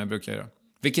mycket som jag brukar göra.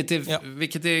 Vilket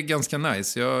är ganska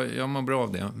nice. Jag mår bra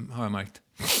av det, har jag märkt.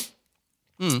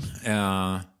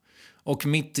 Och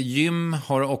mitt gym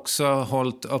har också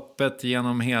hållit öppet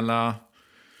genom hela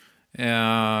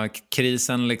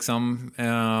krisen liksom.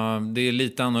 Det är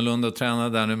lite annorlunda att träna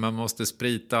där nu. Man måste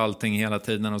sprita allting hela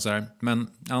tiden och så här. Men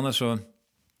annars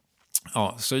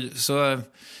så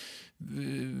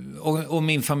och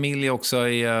min familj också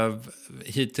är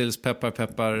hittills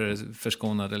peppar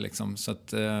förskonade liksom. Så att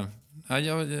det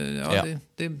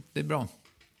är bra.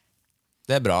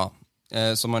 Det är bra.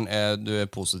 Så du är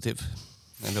positiv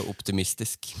eller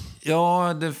optimistisk?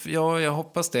 Ja, jag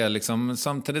hoppas det liksom.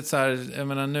 Samtidigt så här, jag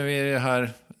menar, nu är det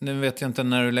här, nu vet jag inte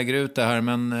när du lägger ut det här,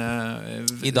 men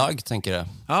idag tänker jag.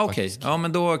 Okej. Ja,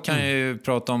 men då kan jag ju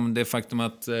prata om det faktum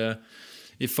att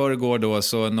i förrgår då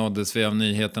så nåddes vi av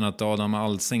nyheten att Adam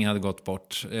Alsing hade gått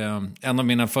bort. En av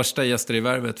mina första gäster i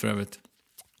Värvet för övrigt.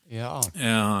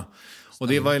 Och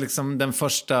det var ju liksom den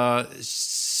första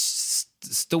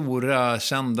stora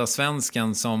kända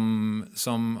svensken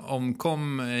som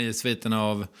omkom i sviterna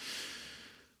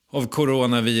av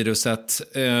coronaviruset.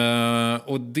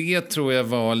 Och det tror jag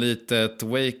var lite ett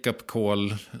wake-up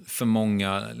call för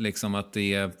många, liksom, att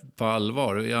det är på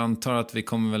allvar. Jag antar att vi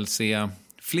kommer väl se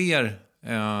fler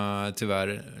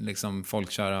tyvärr liksom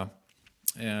folkkära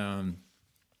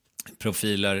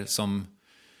profiler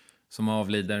som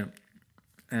avlider.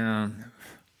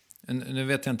 Nu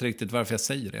vet jag inte riktigt varför jag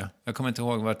säger det. Jag kommer inte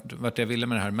ihåg vart jag ville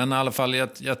med det här. Men i alla fall,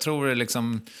 jag tror det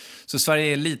liksom... Så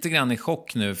Sverige är lite grann i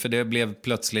chock nu. För det blev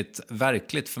plötsligt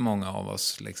verkligt för många av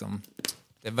oss. Liksom.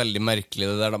 Det är väldigt märkligt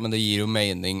det där, men det ger ju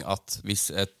mening att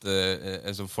hvis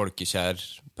en folkekär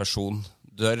person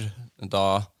dör,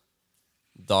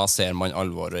 da ser man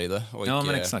allvaret i det. Och ja,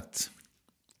 men exakt.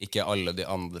 Inte alla de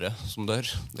andra som dör.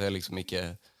 Det är liksom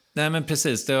inte... Nej, men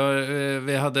precis.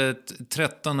 Vi hade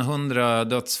 1300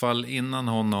 dödsfall innan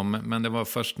honom. Men det var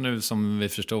först nu som vi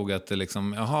förstod att det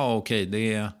liksom... Jaha, okej,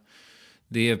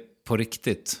 det är på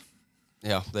riktigt.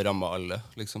 Ja, det rammar alla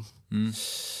liksom.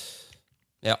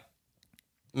 Ja.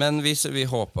 Men vi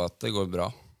hoppas att det går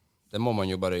bra. Det må man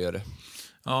ju bara göra.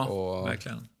 Ja,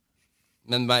 verkligen.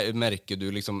 Men märker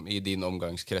du liksom i din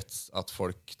omgangskrets att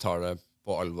folk tar det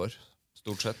på allvar,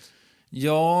 stort sett?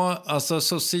 Ja, alltså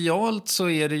socialt så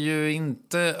är det ju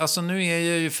inte... Alltså nu är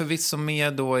jag ju förvisso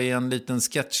med då i en liten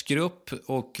sketchgrupp.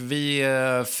 Och vi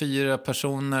är 4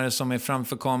 personer som är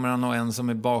framför kameran och en som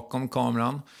är bakom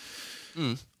kameran.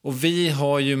 Och vi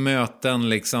har ju möten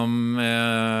liksom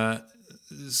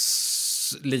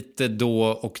lite då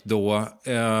och då.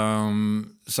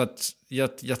 Så att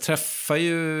jag träffar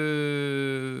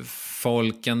ju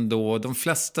folk ändå. De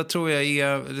flesta tror jag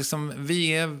är... Liksom,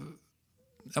 vi är...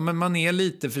 Ja, men man är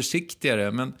lite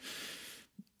försiktigare, men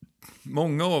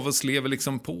många av oss lever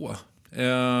liksom på.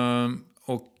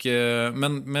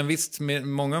 Men visst,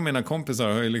 många av mina kompisar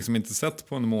har jag liksom inte sett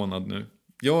på en månad nu.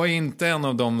 Jag är inte en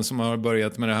av dem som har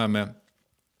börjat med det här med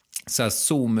så här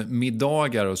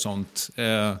Zoom-middagar och sånt.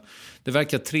 Det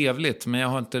verkar trevligt, men jag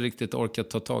har inte riktigt orkat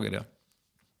ta tag i det.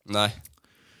 Nej.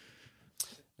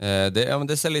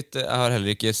 Det ser lite, jag har heller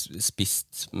inte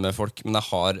spist med folk, men jag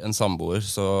har en samboer,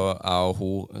 så jag och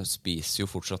hon spiser ju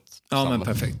fortsatt ja, sammen. Men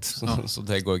perfekt. Så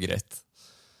det går greit.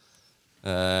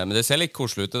 Men det ser lite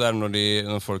koselig ut det där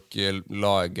när folk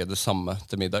lager det samma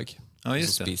till middag. Ja,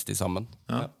 just så spiser de sammen.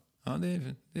 Ja, det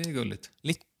är gulligt.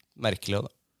 Lite märkligt då.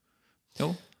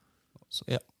 Jo. Så,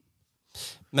 ja.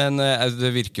 Men det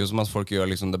virker ju som att folk gör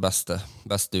liksom det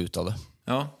bästa ut av det.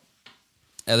 Ja.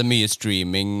 Är det mycket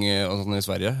streaming och sånt i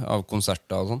Sverige av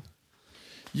konserter och sånt?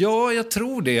 Ja, jag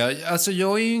tror det. Alltså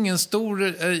jag är ju ingen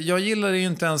stor... Jag gillar ju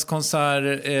inte ens konsert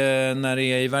när det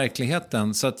är i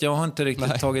verkligheten. Så att jag har inte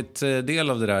riktigt tagit del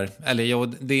av det där.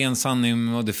 Eller det är en sanning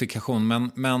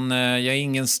modifikation. Men jag är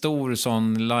ingen stor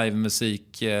sån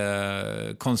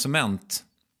livemusikkonsument.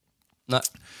 Nej.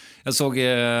 Jag såg...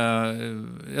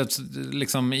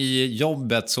 liksom i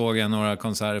jobbet såg jag några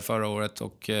konserter förra året.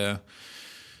 Och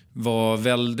var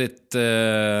väldigt...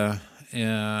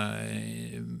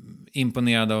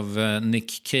 imponerad av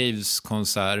Nick Caves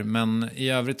konsert, men i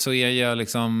övrigt så är jag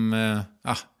liksom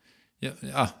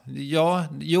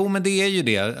men det är ju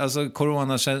det, alltså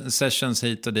corona sessions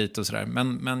hit och dit och sådär,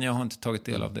 men jag har inte tagit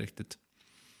del av det riktigt.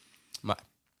 Nej.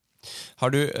 Har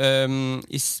du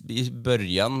i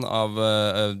början av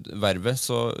värvet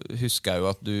så huskar jag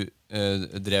att du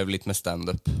drev lite med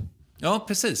stand-up. Ja,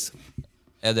 precis.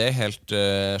 Är det helt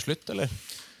slut eller?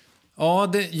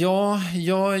 Ja,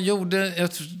 jag gjorde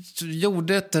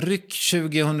ett ryck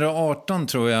 2018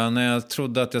 tror jag, när jag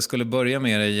trodde att jag skulle börja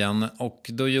med det igen. Och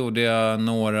då gjorde jag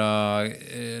några,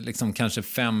 liksom kanske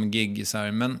 5 gig så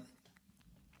här. Men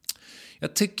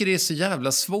jag tycker det är så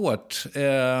jävla svårt.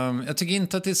 Jag tycker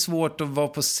inte att det är svårt att vara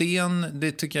på scen.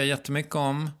 Det tycker jag jättemycket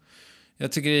om.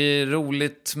 Jag tycker det är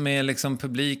roligt med liksom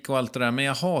publik och allt det där. Men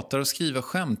jag hatar att skriva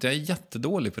skämt. Jag är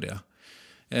jättedålig på det.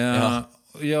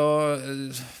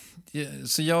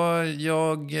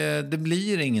 Det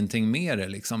blir ingenting mer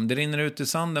liksom. Det rinner ut i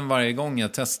sanden varje gång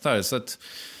jag testar. Så att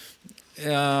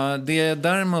det jag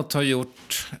däremot har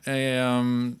gjort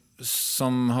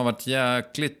som har varit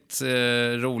jäkligt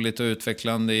roligt och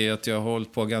utvecklande är att jag har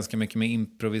hållit på ganska mycket med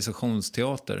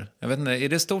improvisationsteater. Jag vet inte, är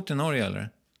det stort i Norge eller?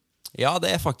 Ja, det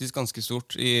är faktiskt ganska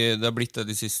stort. Det har blivit det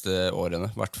de sista åren, i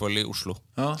vart fall i Oslo.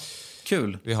 Ja,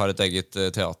 kul. Vi har ett eget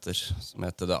teater som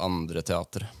heter Det Andre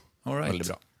Teater. All right. Väldigt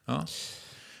bra. Ja.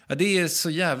 Ja, det är så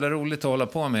jävla roligt att hålla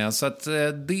på med. Så att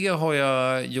det har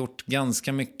jag gjort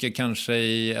ganska mycket, kanske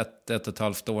i ett och ett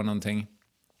halvt år någonting.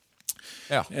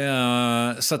 Ja.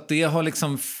 Så att det har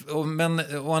liksom... Men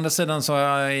å andra sidan så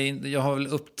har jag har väl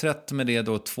uppträtt med det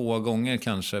då 2 gånger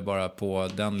kanske bara på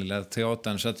den lilla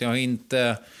teatern. Så att jag har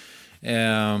inte...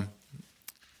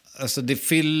 Alltså det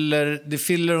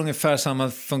fyller ungefär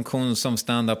samma funktion som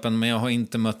stand-upen, men jag har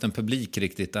inte mött en publik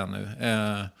riktigt ännu.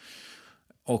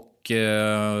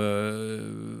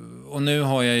 Och nu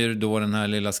har jag ju då den här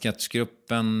lilla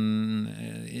sketchgruppen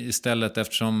istället,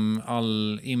 eftersom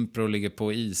all impro ligger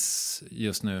på is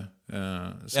just nu.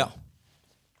 Ja.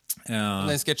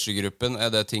 Den sketchgruppen, är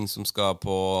det ting som ska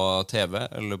på tv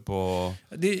eller på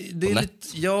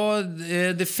nät?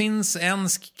 Det finns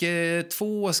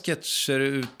 2 sketcher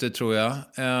ute tror jag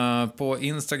på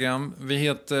Instagram. Vi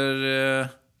heter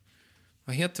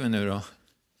vad heter vi nu då?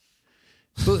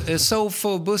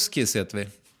 Sofo Buskis heter vi.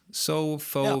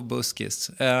 Sofo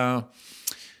Buskis.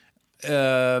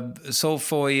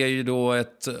 Sofo är ju då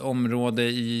ett område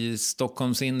i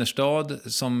Stockholms innerstad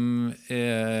som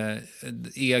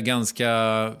är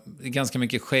ganska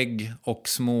mycket skägg och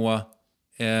små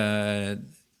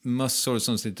mössor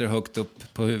som sitter högt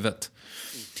upp på huvudet.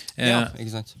 Ja,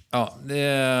 exakt. Ja,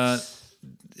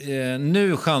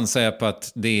 nu chansar jag på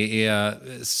att det är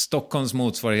Stockholms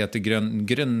motsvarighet till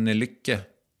Grönelycke.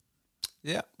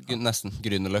 Ja, nästan.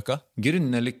 Grünerløkka.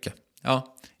 Grünerløkka.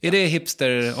 Ja. Är det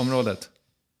hipsterområdet?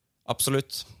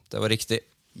 Absolut, det var riktigt.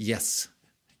 Yes.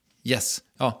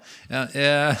 Ja.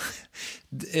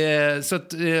 Så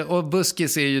att, och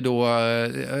buskis är ju då...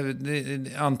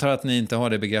 antar att ni inte har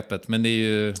det begreppet, men det är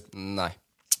ju... Nej.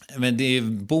 Men det är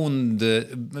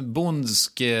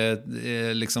bondsk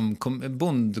liksom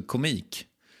bondkomik.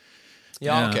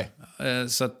 Ja, okej.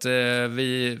 Så att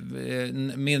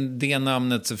med det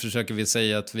namnet så försöker vi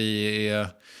säga att vi är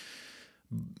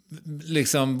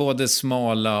liksom både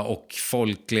smala och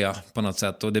folkliga på något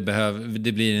sätt. Och det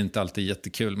blir inte alltid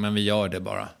jättekul, men vi gör det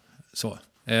bara. Så.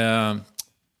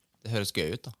 Det hörs gøy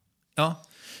ut då. Ja.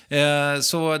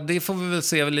 Så det får vi väl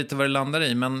se lite vad det landar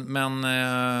i. Men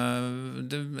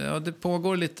det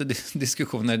pågår lite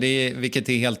diskussioner. Vilket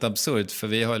är helt absurt. För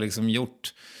vi har liksom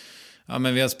gjort... Ja,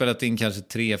 men vi har spelat in kanske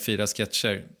 3-4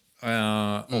 sketcher.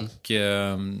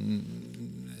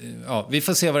 Och vi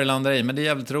får se vad det landar i. Men det är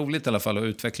jävligt roligt i alla fall och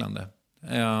utvecklande.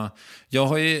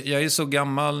 Jag är så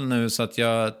gammal nu så att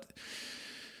jag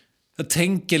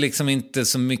tänker liksom inte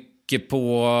så mycket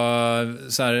på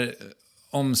så här...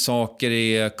 om saker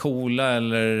är coola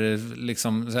eller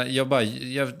liksom så här,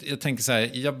 jag tänker så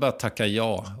här, jag bara tackar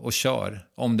ja och kör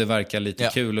om det verkar lite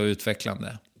kul och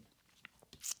utvecklande.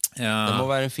 Det må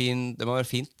vara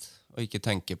fint och inte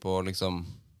tänka på liksom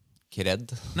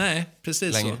cred. Nej,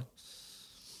 precis längre.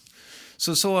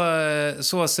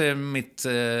 Så ser mitt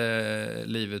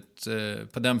liv ut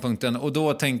på den punkten. Och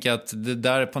då tänker jag att det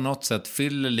där på något sätt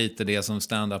fyller lite det som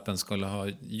stand-upen skulle ha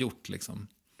gjort liksom.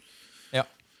 Ja.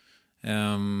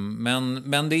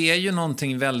 Men det är ju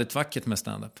någonting väldigt vackert med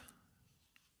stand-up.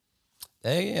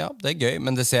 Det är gøy,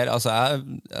 men det ser, alltså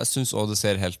jag syns också det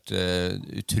ser helt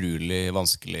utroligt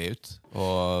vanskelig ut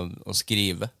att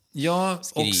skriva. Ja,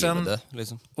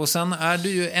 och sen är du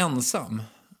ju ensam.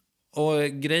 Och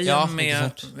grejen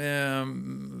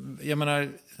jag menar,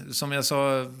 som jag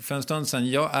sa för en stund sedan,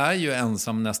 jag är ju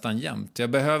ensam nästan jämt. Jag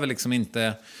behöver liksom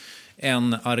inte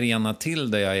en arena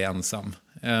till där jag är ensam.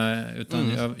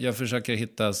 Utan jag försöker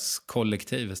hitta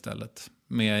kollektiv istället.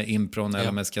 Med impron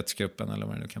eller med sketchgruppen eller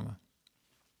vad det nu kan vara.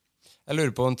 Jag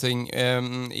lurer på en ting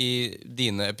i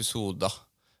dina episoder.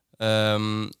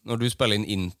 När du spelar in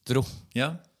intro.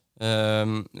 Ja.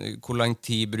 Hur lång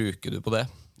tid brukar du på det?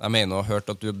 Jag menar, jag har hört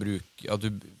att du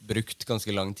brukt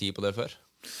ganska lång tid på det för.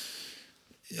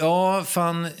 Ja,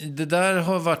 fan, det där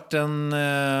har varit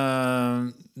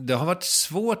det har varit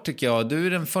svårt tycker jag. Du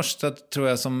är den första, tror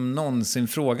jag, som någonsin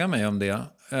frågar mig om det.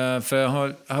 För jag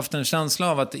har haft en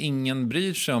känsla av att ingen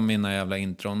bryr sig om mina jävla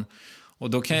intron. Och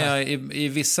då kan jag i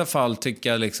vissa fall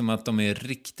tycka liksom att de är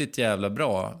riktigt jävla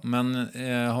bra. Men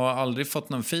jag har aldrig fått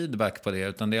någon feedback på det.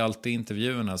 Utan det är alltid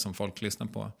intervjuerna som folk lyssnar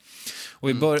på. Och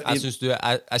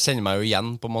jag känner mig ju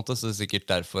igen på något sätt, så det är säkert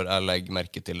därför jag lägger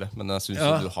märke till det. Men jag syns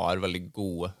att du har väldigt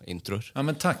goda intror. Ja,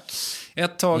 men tack.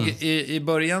 Ett tag i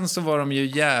början så var de ju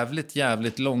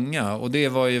jävligt långa. Och det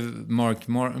var ju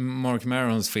Mark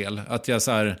Marons fel. Att jag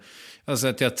så här... Alltså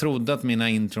att jag trodde att mina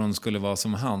intron skulle vara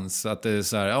som hans. Att det är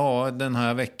så här, den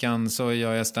här veckan så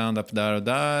gör jag stand-up där och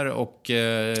där. Och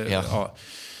ja.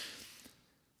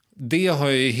 Det har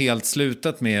jag ju helt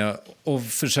slutat med. Och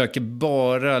försöker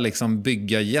bara liksom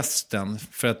bygga gästen.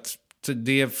 För att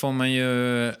det får man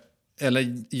ju...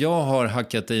 Eller jag har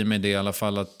hackat i mig det i alla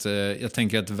fall. Att jag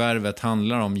tänker att värvet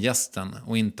handlar om gästen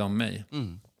och inte om mig.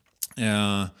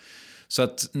 Så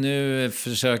att nu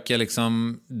försöker jag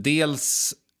liksom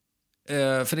dels...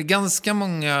 För det är ganska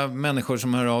många människor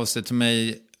som hör av sig till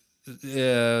mig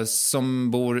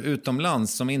som bor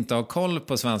utomlands, som inte har koll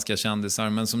på svenska kändisar,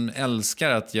 men som älskar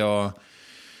att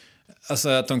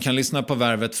att de kan lyssna på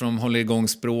värvet, för de håller igång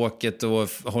språket och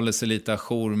håller sig lite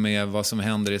ajour med vad som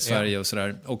händer i Sverige och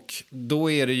sådär. Och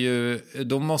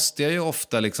då måste jag ju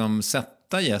ofta liksom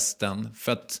sätta gästen,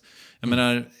 för att jag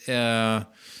menar...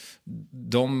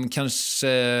 de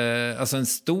kanske, alltså en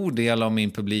stor del av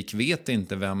min publik vet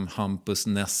inte vem Hampus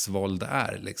Nessvold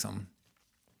är liksom.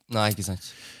 Nej, inte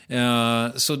sant.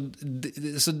 Så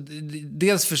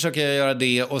dels försöker jag göra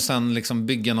det och sen liksom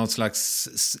bygga något slags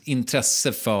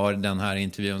intresse för den här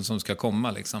intervjun som ska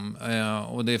komma liksom.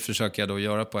 Och det försöker jag då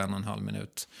göra på 1,5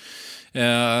 minut.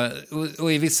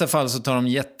 Och i vissa fall så tar de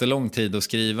jättelång tid att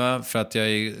skriva för att jag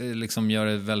liksom gör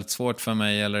det väldigt svårt för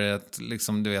mig, eller att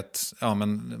liksom, du vet,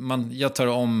 jag tar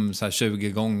om så här 20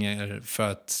 gånger för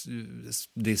att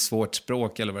det är svårt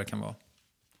språk eller vad det kan vara.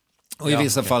 Och i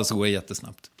vissa fall så går det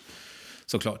jättesnabbt.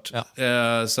 Såklart.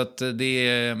 Ja. Så att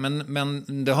men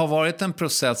det har varit en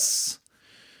process.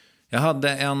 Jag hade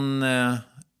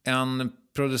en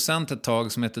producent ett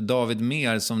tag som heter David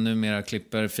Mer, som numera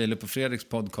klipper Filip och Fredriks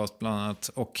podcast bland annat.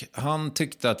 Och han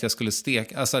tyckte att jag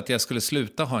skulle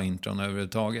sluta ha intron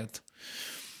överhuvudtaget.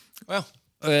 Ja.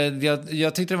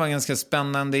 Jag tyckte det var en ganska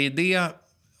spännande idé.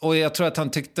 Och jag tror att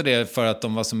han tyckte det för att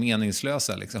de var så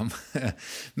meningslösa liksom.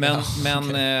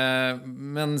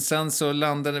 Men sen så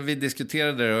vi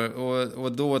diskuterade det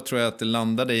och då tror jag att det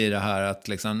landade i det här att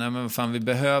liksom, nej men fan, vi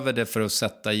behöver det för att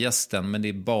sätta gästen, men det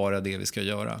är bara det vi ska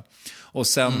göra. Och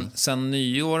sen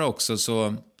nyår också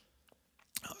så,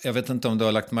 jag vet inte om du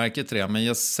har lagt märke till det, men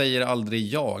jag säger aldrig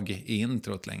jag i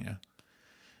introt längre.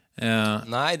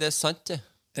 Nej, det är sant det.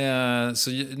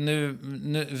 Så nu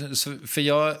för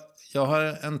jag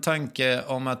har en tanke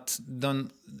om att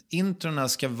introna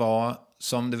ska vara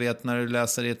som du vet när du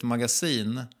läser i ett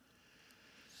magasin.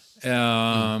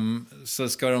 Så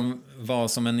ska de vara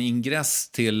som en ingress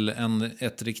till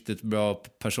ett riktigt bra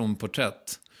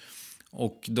personporträtt.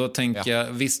 Och då tänker jag,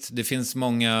 visst det finns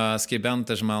många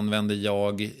skribenter som använder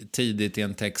jag tidigt i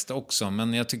en text också.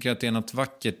 Men jag tycker att det är något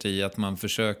vackert i att man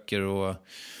försöker att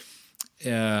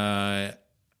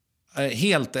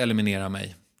helt eliminera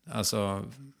mig. Alltså...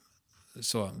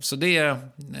 Så det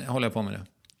håller jag på med det.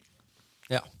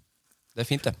 Ja, det är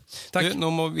fint det. Tack.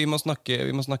 Du, vi må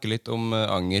snakke litt om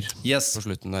anger på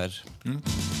slutten her.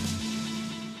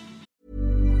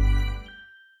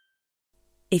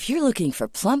 If you're looking for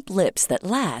plump lips that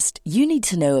last, you need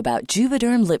to know about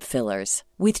Juvederm lip fillers.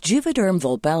 With Juvederm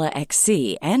Volbella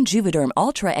XC and Juvederm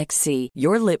Ultra XC,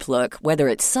 your lip look, whether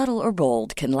it's subtle or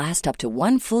bold, can last up to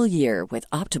 1 full year with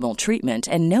optimal treatment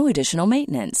and no additional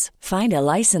maintenance. Find a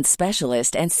licensed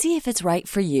specialist and see if it's right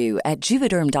for you at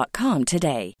Juvederm.com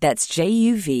today. That's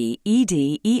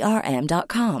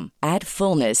JUVEDERM.com. Add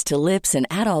fullness to lips in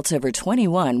adults over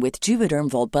 21 with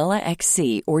Juvederm Volbella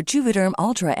XC or Juvederm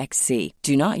Ultra XC.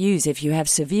 Do not use if you have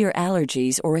severe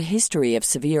allergies or a history of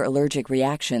severe allergic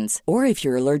reactions, or if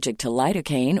you're allergic to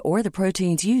lidocaine or the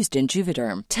proteins used in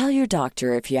Juvederm. Tell your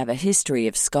doctor if you have a history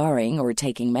of scarring or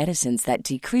taking medicines that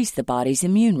decrease the body's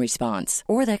immune response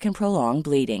or that can prolong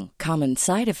bleeding. Common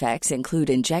side effects include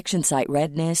injection site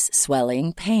redness,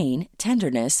 swelling, pain,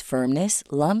 tenderness, firmness,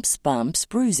 lumps, bumps,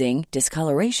 bruising,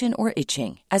 discoloration, or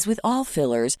itching. As with all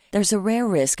fillers, there's a rare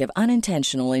risk of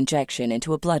unintentional injection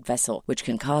into a blood vessel, which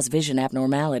can cause vision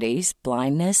abnormalities,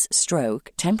 blindness,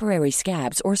 stroke, temporary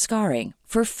scabs, or scarring.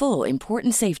 For full,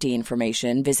 important safety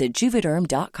information, visit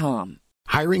Juvederm.com.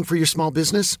 Hiring for your small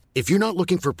business? If you're not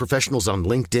looking for professionals on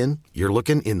LinkedIn, you're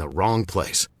looking in the wrong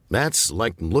place. That's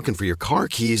like looking for your car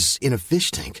keys in a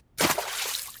fish tank.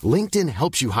 LinkedIn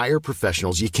helps you hire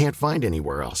professionals you can't find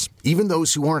anywhere else, even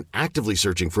those who aren't actively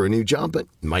searching for a new job but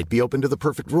might be open to the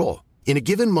perfect role. In a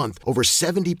given month, over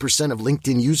 70% of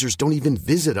LinkedIn users don't even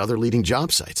visit other leading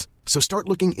job sites. So start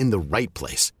looking in the right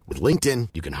place. With LinkedIn,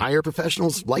 you can hire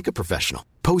professionals like a professional.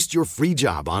 Post your free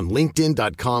job on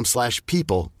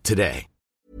linkedin.com/people today.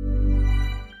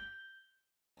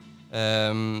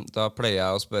 Da pleier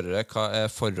jeg å spørre, hva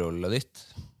forholdet ditt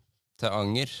til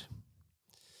anger?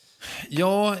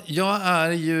 Ja, jag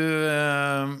är ju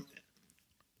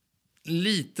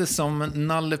lite som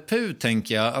Nalle Puh,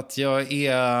 tänker jag. Att jag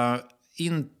är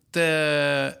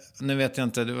inte... Nu vet jag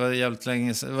inte, det var jävligt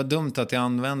länge. Det var dumt att jag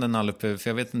använde Nalle Puh, för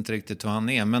jag vet inte riktigt hur han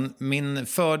är. Men min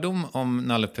fördom om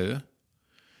Nalle Puh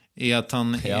är att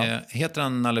han är... Heter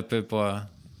han Nalle Puh på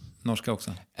norska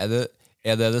också?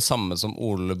 Är det samma som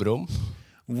Ole Brumm?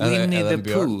 Winnie the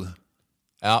Pooh.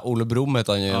 Ja, Ole Brumm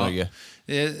heter han ju i Norge.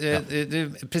 Det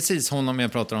är precis honom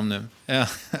jag pratar om nu.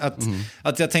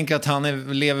 Att jag tänker att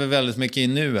han lever väldigt mycket i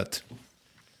nuet.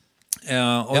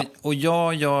 Och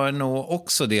jag gör nog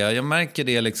också det. Jag märker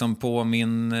det liksom på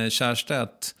min kärsta,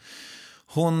 att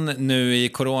hon nu i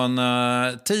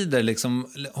coronatider liksom,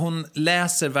 hon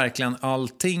läser verkligen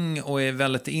allting och är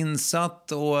väldigt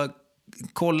insatt och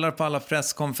kollar på alla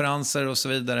presskonferenser och så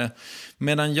vidare.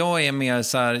 Medan jag är mer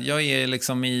så här, jag är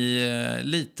liksom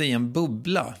lite i en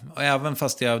bubbla. Och även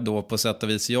fast jag då på sätt och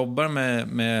vis jobbar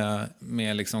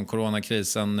med liksom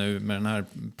coronakrisen nu med den här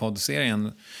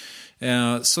poddserien,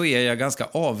 så är jag ganska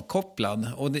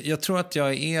avkopplad. Och jag tror att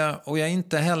jag är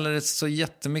inte heller så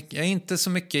jättemycket, jag är inte så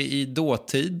mycket i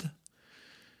dåtid.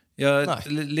 Jag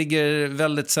ligger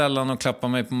väldigt sällan och klappar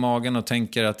mig på magen och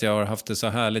tänker att jag har haft det så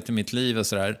härligt i mitt liv och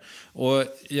sådär. Och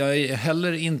jag är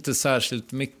heller inte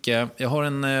särskilt mycket... Jag har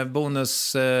en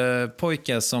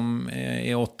bonuspojke som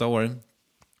är 8 år.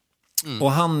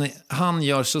 Och han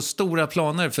gör så stora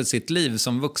planer för sitt liv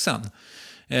som vuxen.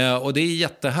 Och det är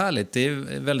jättehärligt. Det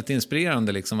är väldigt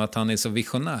inspirerande liksom, att han är så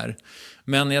visionär.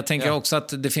 Men jag tänker också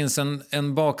att det finns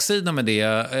en baksida med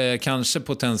det. Kanske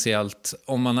potentiellt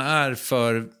om man är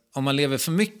för om man lever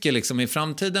för mycket liksom i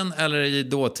framtiden eller i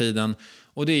dåtiden.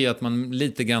 Och det är ju att man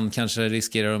lite grann kanske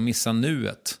riskerar att missa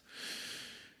nuet.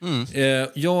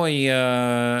 Jag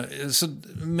är... Så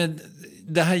med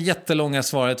det här jättelånga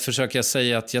svaret försöker jag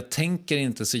säga att jag tänker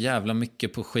inte så jävla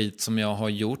mycket på skit som jag har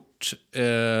gjort.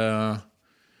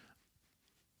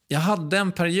 Jag hade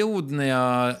en period när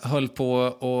jag höll på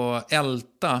att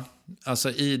älta,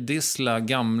 alltså idissla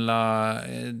gamla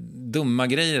dumma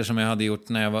grejer som jag hade gjort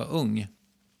när jag var ung.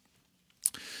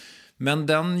 Men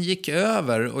den gick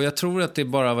över och jag tror att det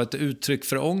bara var ett uttryck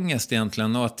för ångest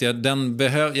egentligen och att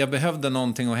jag behövde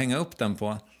någonting att hänga upp den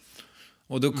på.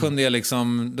 Och då kunde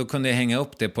jag hänga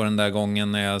upp det på den där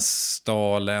gången när jag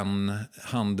stal en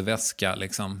handväska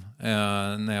liksom,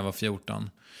 när jag var 14.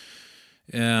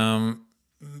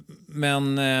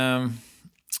 Men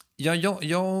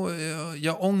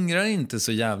jag ångrar inte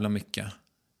så jävla mycket.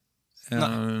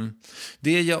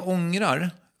 Det jag ångrar,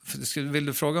 vill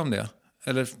du fråga om det?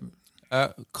 Eller...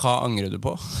 Vad ångrar du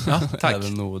på? Ja, tack. Är det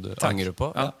något du ångrar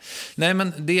på? Ja. Nej,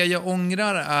 men det jag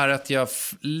ångrar är att jag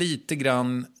lite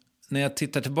grann, när jag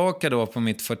tittar tillbaka då på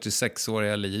mitt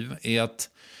 46-åriga liv, är att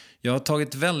jag har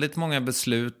tagit väldigt många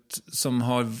beslut som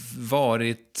har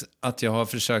varit att jag har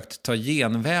försökt ta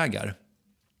genvägar.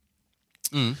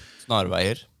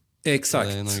 Snarvägar. Exakt.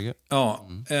 Ja,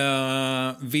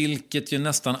 vilket ju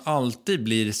nästan alltid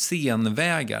blir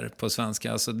senvägar på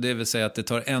svenska. Alltså det vill säga att det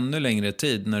tar ännu längre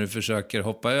tid när du försöker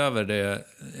hoppa över det,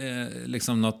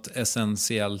 liksom något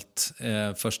essentiellt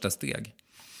första steg.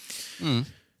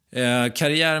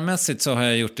 Karriärmässigt så har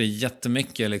jag gjort det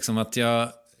jättemycket. Liksom att jag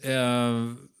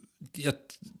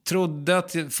trodde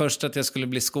först att jag skulle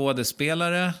bli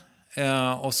skådespelare.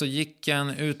 Och så gick jag en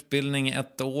utbildning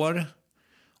 1 år.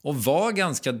 Och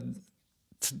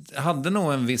hade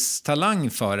nog en viss talang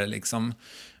för det liksom.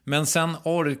 Men sen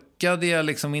orkade jag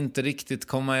liksom inte riktigt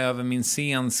komma över min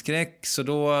scenskräck. Så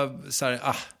då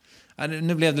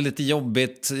nu blev det lite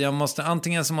jobbigt.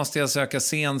 Antingen så måste jag söka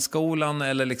scenskolan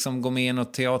eller liksom gå med i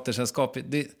något teatersällskap.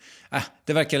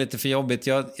 Det verkar lite för jobbigt.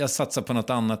 Jag satsar på något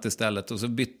annat istället. Och så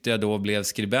bytte jag då och blev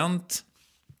skribent.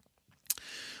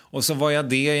 Och så var jag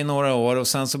det i några år och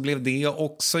sen så blev det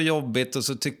också jobbigt och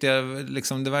så tyckte jag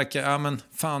liksom det verkar,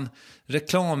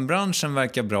 reklambranschen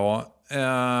verkar bra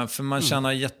för man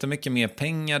tjänar jättemycket mer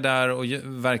pengar där och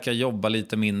verkar jobba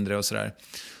lite mindre och sådär.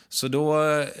 Så då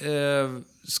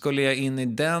skulle jag in i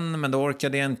den, men då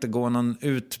orkade jag inte gå någon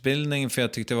utbildning för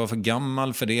jag tyckte jag var för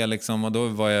gammal för det liksom, och då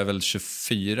var jag väl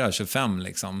 24-25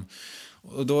 liksom.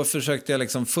 Och då försökte jag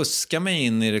liksom fuska mig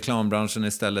in i reklambranschen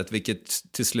istället,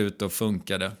 vilket till slut då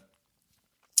funkade.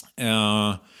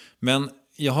 Men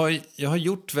jag har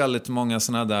gjort väldigt många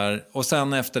såna där. Och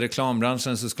sen efter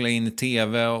reklambranschen så skulle jag in i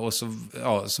tv och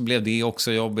så blev det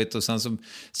också jobbigt. Och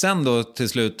sen då till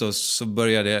slut då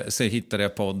så hittade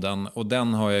jag podden. Och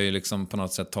den har jag ju liksom på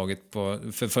något sätt tagit på,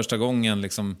 för första gången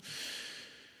liksom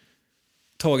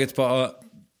tagit på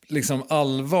liksom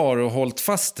allvar och hållit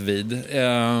fast vid.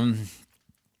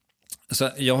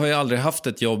 Så jag har ju aldrig haft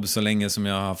ett jobb så länge som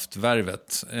jag har haft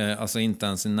Värvet. Alltså inte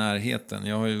ens i närheten.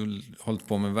 Jag har ju hållit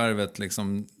på med Värvet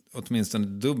liksom åtminstone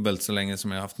dubbelt så länge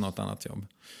som jag har haft något annat jobb.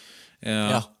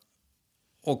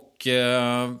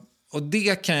 Och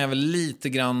det kan jag väl lite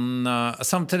grann...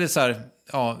 samtidigt så här,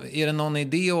 är det någon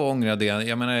idé att ångra det?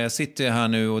 Jag menar, jag sitter här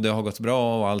nu och det har gått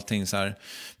bra och allting så här.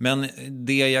 Men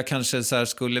det jag kanske så här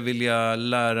skulle vilja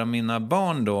lära mina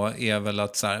barn då är väl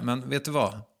att så här, men vet du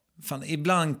vad? Fan,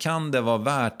 ibland kan det vara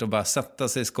värt att bara sätta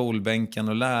sig i skolbänken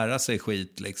och lära sig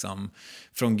skit liksom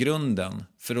från grunden.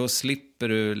 För då slipper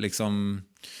du liksom...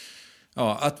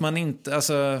 att man inte...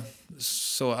 Alltså,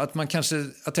 så att man kanske...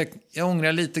 Jag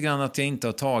ångrar lite grann att jag inte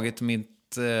har tagit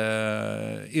mitt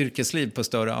yrkesliv på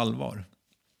större allvar.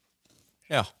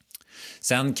 Ja.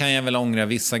 Sen kan jag väl ångra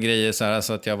vissa grejer så här,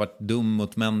 alltså att jag har varit dum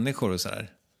mot människor och så här.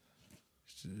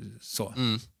 Så.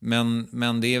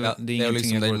 Men det är det är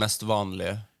liksom den mest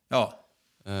vanliga. Ja.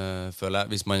 Føler jeg,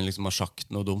 hvis man liksom har sagt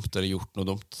något dumt eller gjort något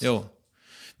dumt. Jo.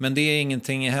 Men det är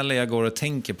ingenting heller jag går och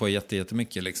tänker på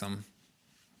jättemycket liksom.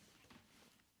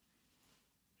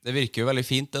 Det virker ju väldigt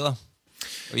fint det då.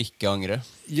 Och inte ångre.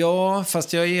 Ja,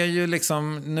 fast jag är ju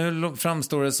liksom... Nu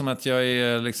framstår det som att jag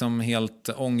är liksom helt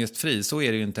ångestfri. Så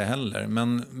är det ju inte heller.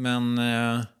 Men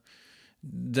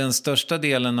den största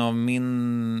delen av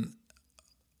min...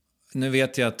 Nu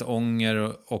vet jag att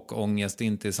ånger och ångest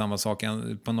inte är samma sak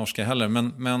på norska heller.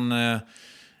 Men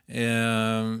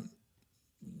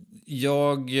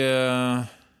jag...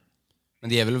 Men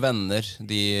de är väl vänner,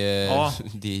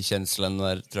 de känslorna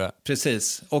där, tror jag.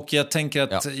 Precis. Och jag tänker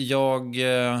att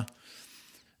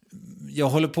jag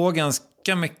håller på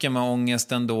krockar mycket med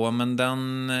ångest ändå, men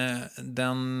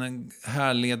den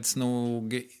härleds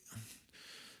nog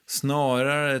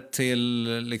snarare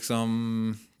till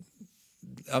liksom,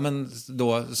 ja men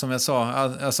då som jag sa,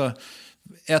 alltså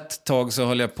ett tag så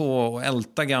höll jag på att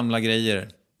älta gamla grejer,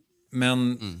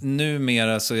 men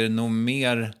numera så är det nog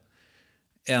mer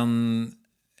en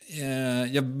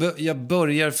jag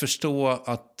börjar förstå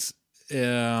att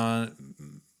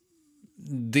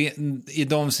i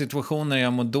de situationer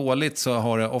jag mår dåligt så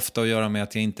har det ofta att göra med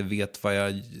att jag inte vet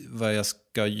vad jag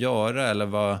ska göra, eller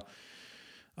vad,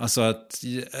 alltså att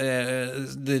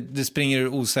det springer ur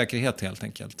osäkerhet helt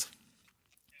enkelt.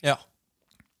 Ja.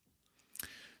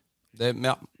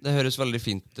 Det hörs väldigt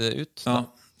fint ut.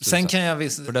 Ja. Sen kan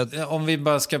jag om vi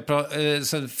bara ska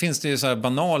så finns det ju så här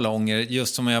banala ånger,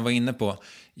 just som jag var inne på.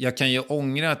 Jag kan ju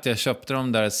ångra att jag köpte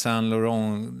de där Saint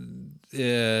Laurent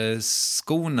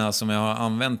skorna som jag har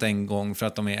använt en gång för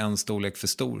att de är en storlek för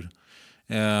stor.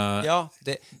 Ja,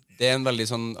 det är en väldigt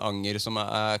sån anger som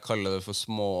jag kallar det för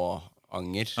små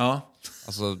anger. Ja.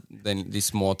 Alltså de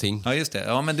små ting. Ja, just det.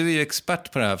 Ja, men du är ju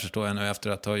expert på det här, förstår jag nu, efter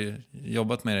att ha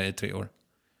jobbat med det i 3 år.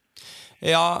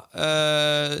 Ja,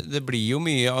 det blir ju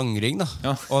mycket angring då.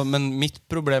 Ja. Men mitt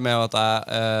problem är att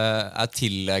jag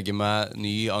tillägger mig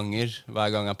ny anger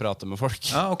varje gång jag pratar med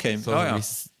folk. Ja, okej. Så ja.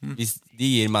 Hvis de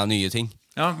ger mig nya ting.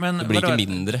 Ja, men det blir inte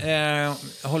mindre.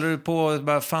 Håller du på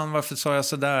bara, fan varför sa jag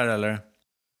så där eller?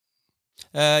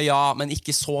 Ja, men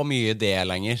inte så mycket det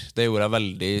längre. Det gjorde jag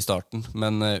väldigt i starten.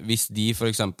 Men hvis de för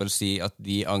exempel säger att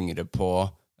de angrar på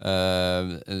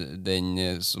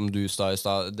den, som du sa i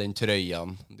stad, den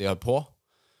tröjan de har på,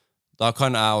 då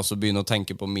kan jag också börja att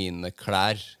tänka på mina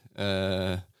kläder.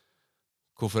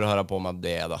 Varför har jag på mig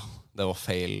det då? Det var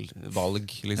fel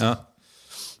valg liksom.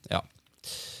 Ja.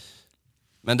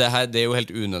 Men det här, det är ju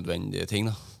helt onödvändiga ting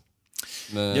då.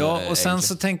 Men, ja, och sen egentligen.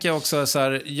 så tänker jag också så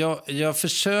här, jag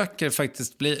försöker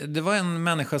faktiskt det var en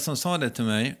människa som sa det till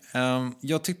mig.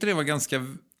 Jag tyckte det var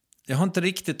ganska, jag har inte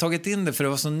riktigt tagit in det för det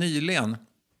var så nyligen.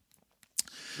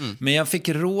 Men jag fick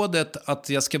rådet att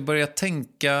jag ska börja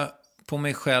tänka på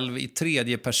mig själv i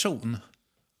 3:e person.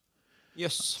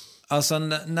 Yes. Alltså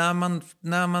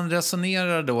när man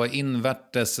resonerar då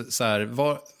invärtes så här,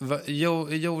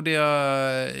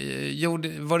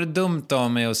 var det dumt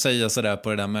av mig att säga så där på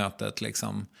det där mötet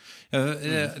liksom.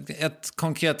 Ett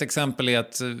konkret exempel är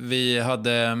att vi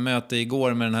hade möte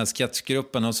igår med den här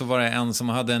sketchgruppen, och så var det en som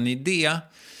hade en idé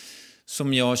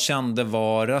som jag kände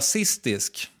var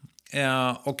rasistisk.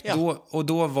 Och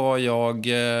då var jag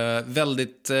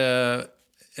väldigt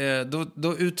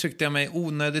då uttryckte jag mig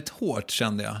onödigt hårt,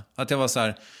 kände jag. Att jag var så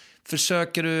här,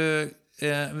 försöker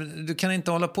du kan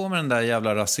inte hålla på med den där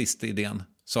jävla rasistidén,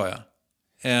 sa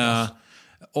jag.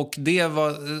 Och det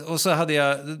var, och så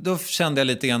då kände jag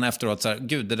lite grann efteråt så här,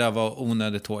 gud, det där var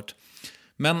onödigt hårt.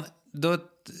 Men då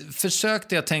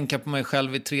försökte jag tänka på mig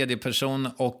själv i 3:e person,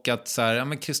 och att så här, ja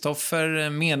men Kristoffer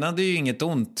menade ju inget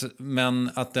ont,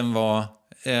 men att den var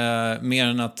mer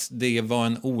än att det var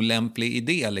en olämplig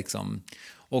idé liksom.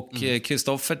 Och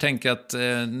Kristoffer tänker att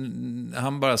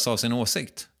han bara sa sin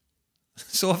åsikt.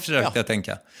 Så försökte jag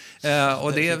tänka.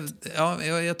 Och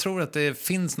jag tror att det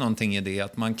finns någonting i det,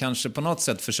 att man kanske på något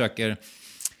sätt försöker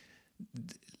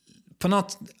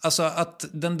alltså att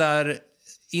den där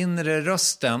inre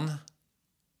rösten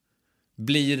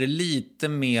blir lite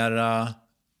mera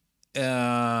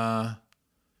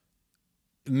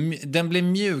den blir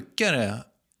mjukare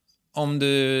om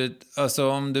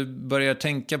du börjar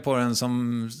tänka på den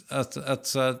som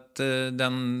att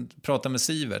den pratar med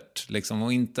Sivert liksom,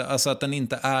 och inte, alltså att den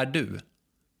inte är du.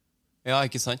 Ja,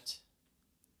 inte sant.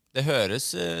 Det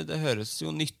hörs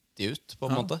ju nyttigt ut på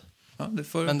en måte. Ja,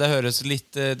 men det hörs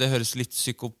lite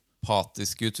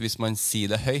psykopatisk ut hvis man säger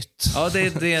det högt. Ja,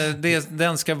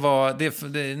 den ska vara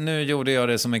nu gjorde jag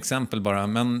det som exempel bara,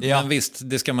 men visst,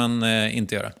 det ska man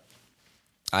inte göra.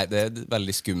 Nej, det är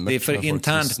väldigt skummelt. Det är för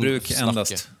internt bruk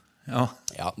endast.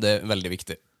 Ja, det är väldigt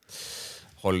viktigt.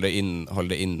 Håll det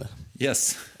inne.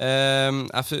 Yes.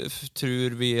 Jag tror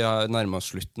vi har närmat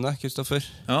slutten,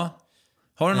 Kristoffer. Ja.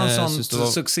 Har du någon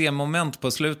sån succémoment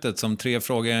på slutet som 3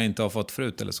 frågor jag inte har fått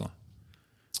förut eller så?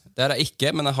 Det har jag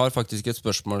inte, men jag har faktiskt ett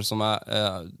spörsmål som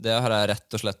det har jag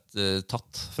rätt och slett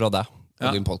tatt från dig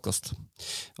på din podcast.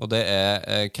 Och det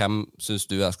är vem syns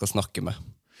du jag ska snacka med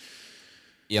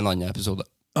i en annan episode?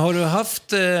 Har du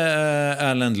haft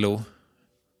Erlend Lo?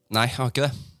 Nej, jag har inte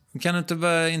det. Kan du inte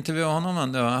börja intervjua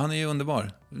honom? Ja, han är ju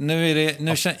underbar.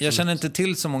 Jag känner inte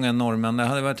till så många norrmän. Det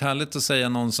hade varit härligt att säga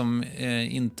någon som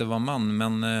inte var man.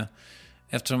 Men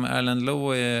eftersom Erlend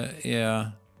Lo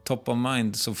är top of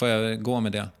mind så får jag gå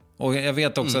med det. Och jag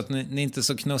vet också att ni är inte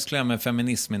så knuskliga med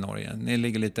feminism i Norge. Ni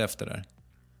ligger lite efter där.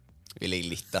 Vi ligger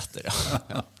lite efter, ja.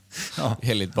 Ja. Jag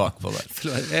är lite bak på det.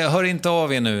 Jag hör inte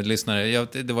av er nu, lyssnare.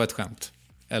 Det var ett skämt.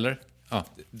 Eller? Ja.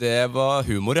 Det var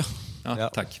humor, ja. Ja,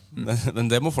 tack. Men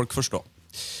det må folk forstå.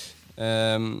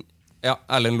 Ja,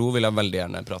 Erlend Lo vill jag väldigt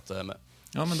gärna prata med.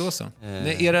 Ja, men då så.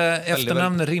 Era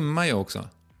efternamn rimmar ju också.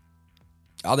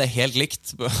 Ja, det är helt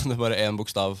likt. Det är bara en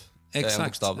bokstav.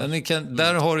 Exakt.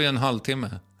 Där har du en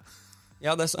halvtimme.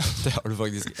 Ja, det har du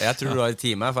faktisk. Jeg tror du har en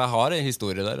time, for jeg har en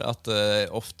historie der at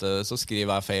ofte så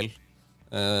skriver jeg feil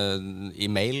i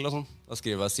mail og sånn. Da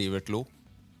skriver jeg Sivert Lo.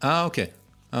 Okej.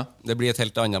 Ja. Det blir et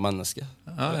helt annet menneske.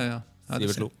 Ja.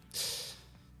 Sivert Lo.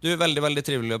 Du är väldigt, väldigt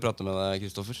trevlig att prata med dig,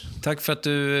 Kristoffer. Tack för att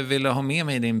du ville ha med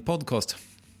mig i din podcast.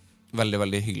 Väldigt,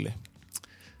 väldigt hyggelig.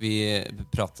 Vi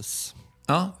prates.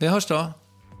 Ja, vi hörs då.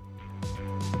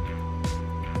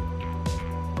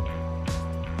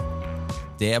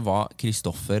 Det var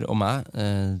Kristoffer og meg.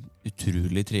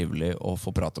 Utrolig trivelig å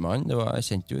få prate med han. Jeg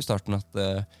kjente jo i starten at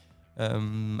jeg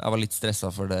var litt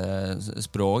stresset for det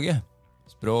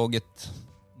språket.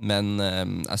 Men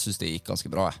jeg synes det gikk ganske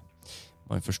bra.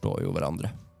 Man forstår jo hverandre.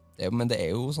 Men det er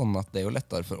jo sånn at det er jo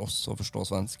lettere for oss å forstå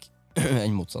svensk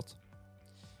enn motsatt.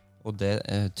 Og det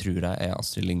tror jeg er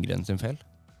Astrid Lindgren sin feil.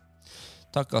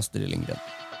 Takk, Astrid Lindgren.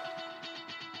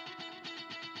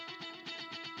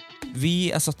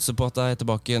 Vi satser på at jeg er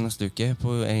tilbake neste uke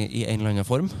i en eller annen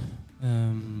form.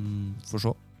 Får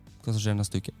se hva som skjer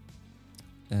neste uke.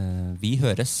 Vi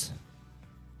høres.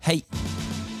 Hei!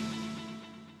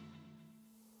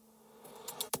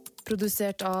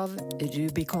 Produsert av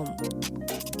Rubicon.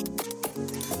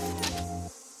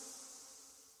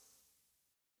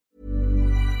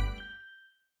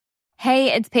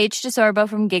 Hey, it's Paige DeSorbo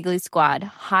from Giggly Squad.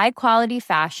 High quality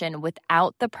fashion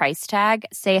without the price tag.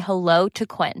 Say hello to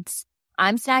Quince.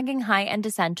 I'm snagging high-end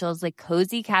essentials like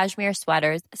cozy cashmere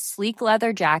sweaters, sleek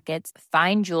leather jackets,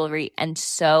 fine jewelry, and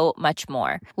so much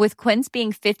more. With Quince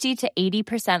being 50 to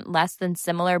 80% less than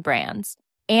similar brands.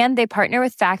 And they partner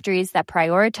with factories that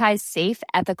prioritize safe,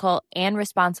 ethical, and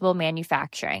responsible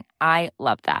manufacturing. I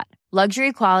love that.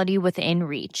 Luxury quality within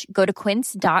reach. Go to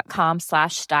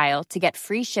quince.com/style to get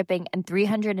free shipping and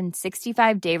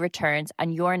 365-day returns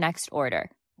on your next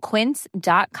order.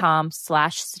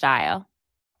 Quince.com/style.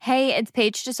 Hey, it's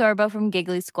Paige DeSorbo from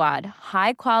Giggly Squad.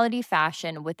 High quality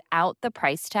fashion without the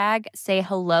price tag. Say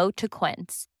hello to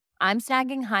Quince. I'm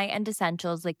snagging high-end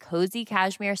essentials like cozy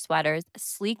cashmere sweaters,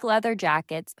 sleek leather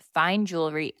jackets, fine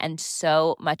jewelry, and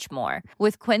so much more.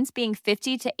 With Quince being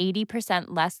 50 to 80%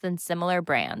 less than similar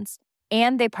brands.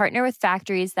 And they partner with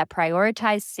factories that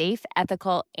prioritize safe,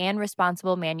 ethical, and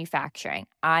responsible manufacturing.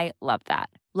 I love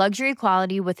that. Luxury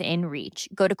quality within reach.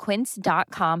 Go to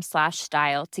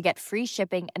quince.com/style to get free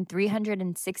shipping and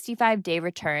 365-day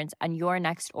returns on your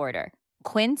next order.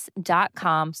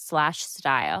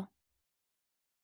 Quince.com/style.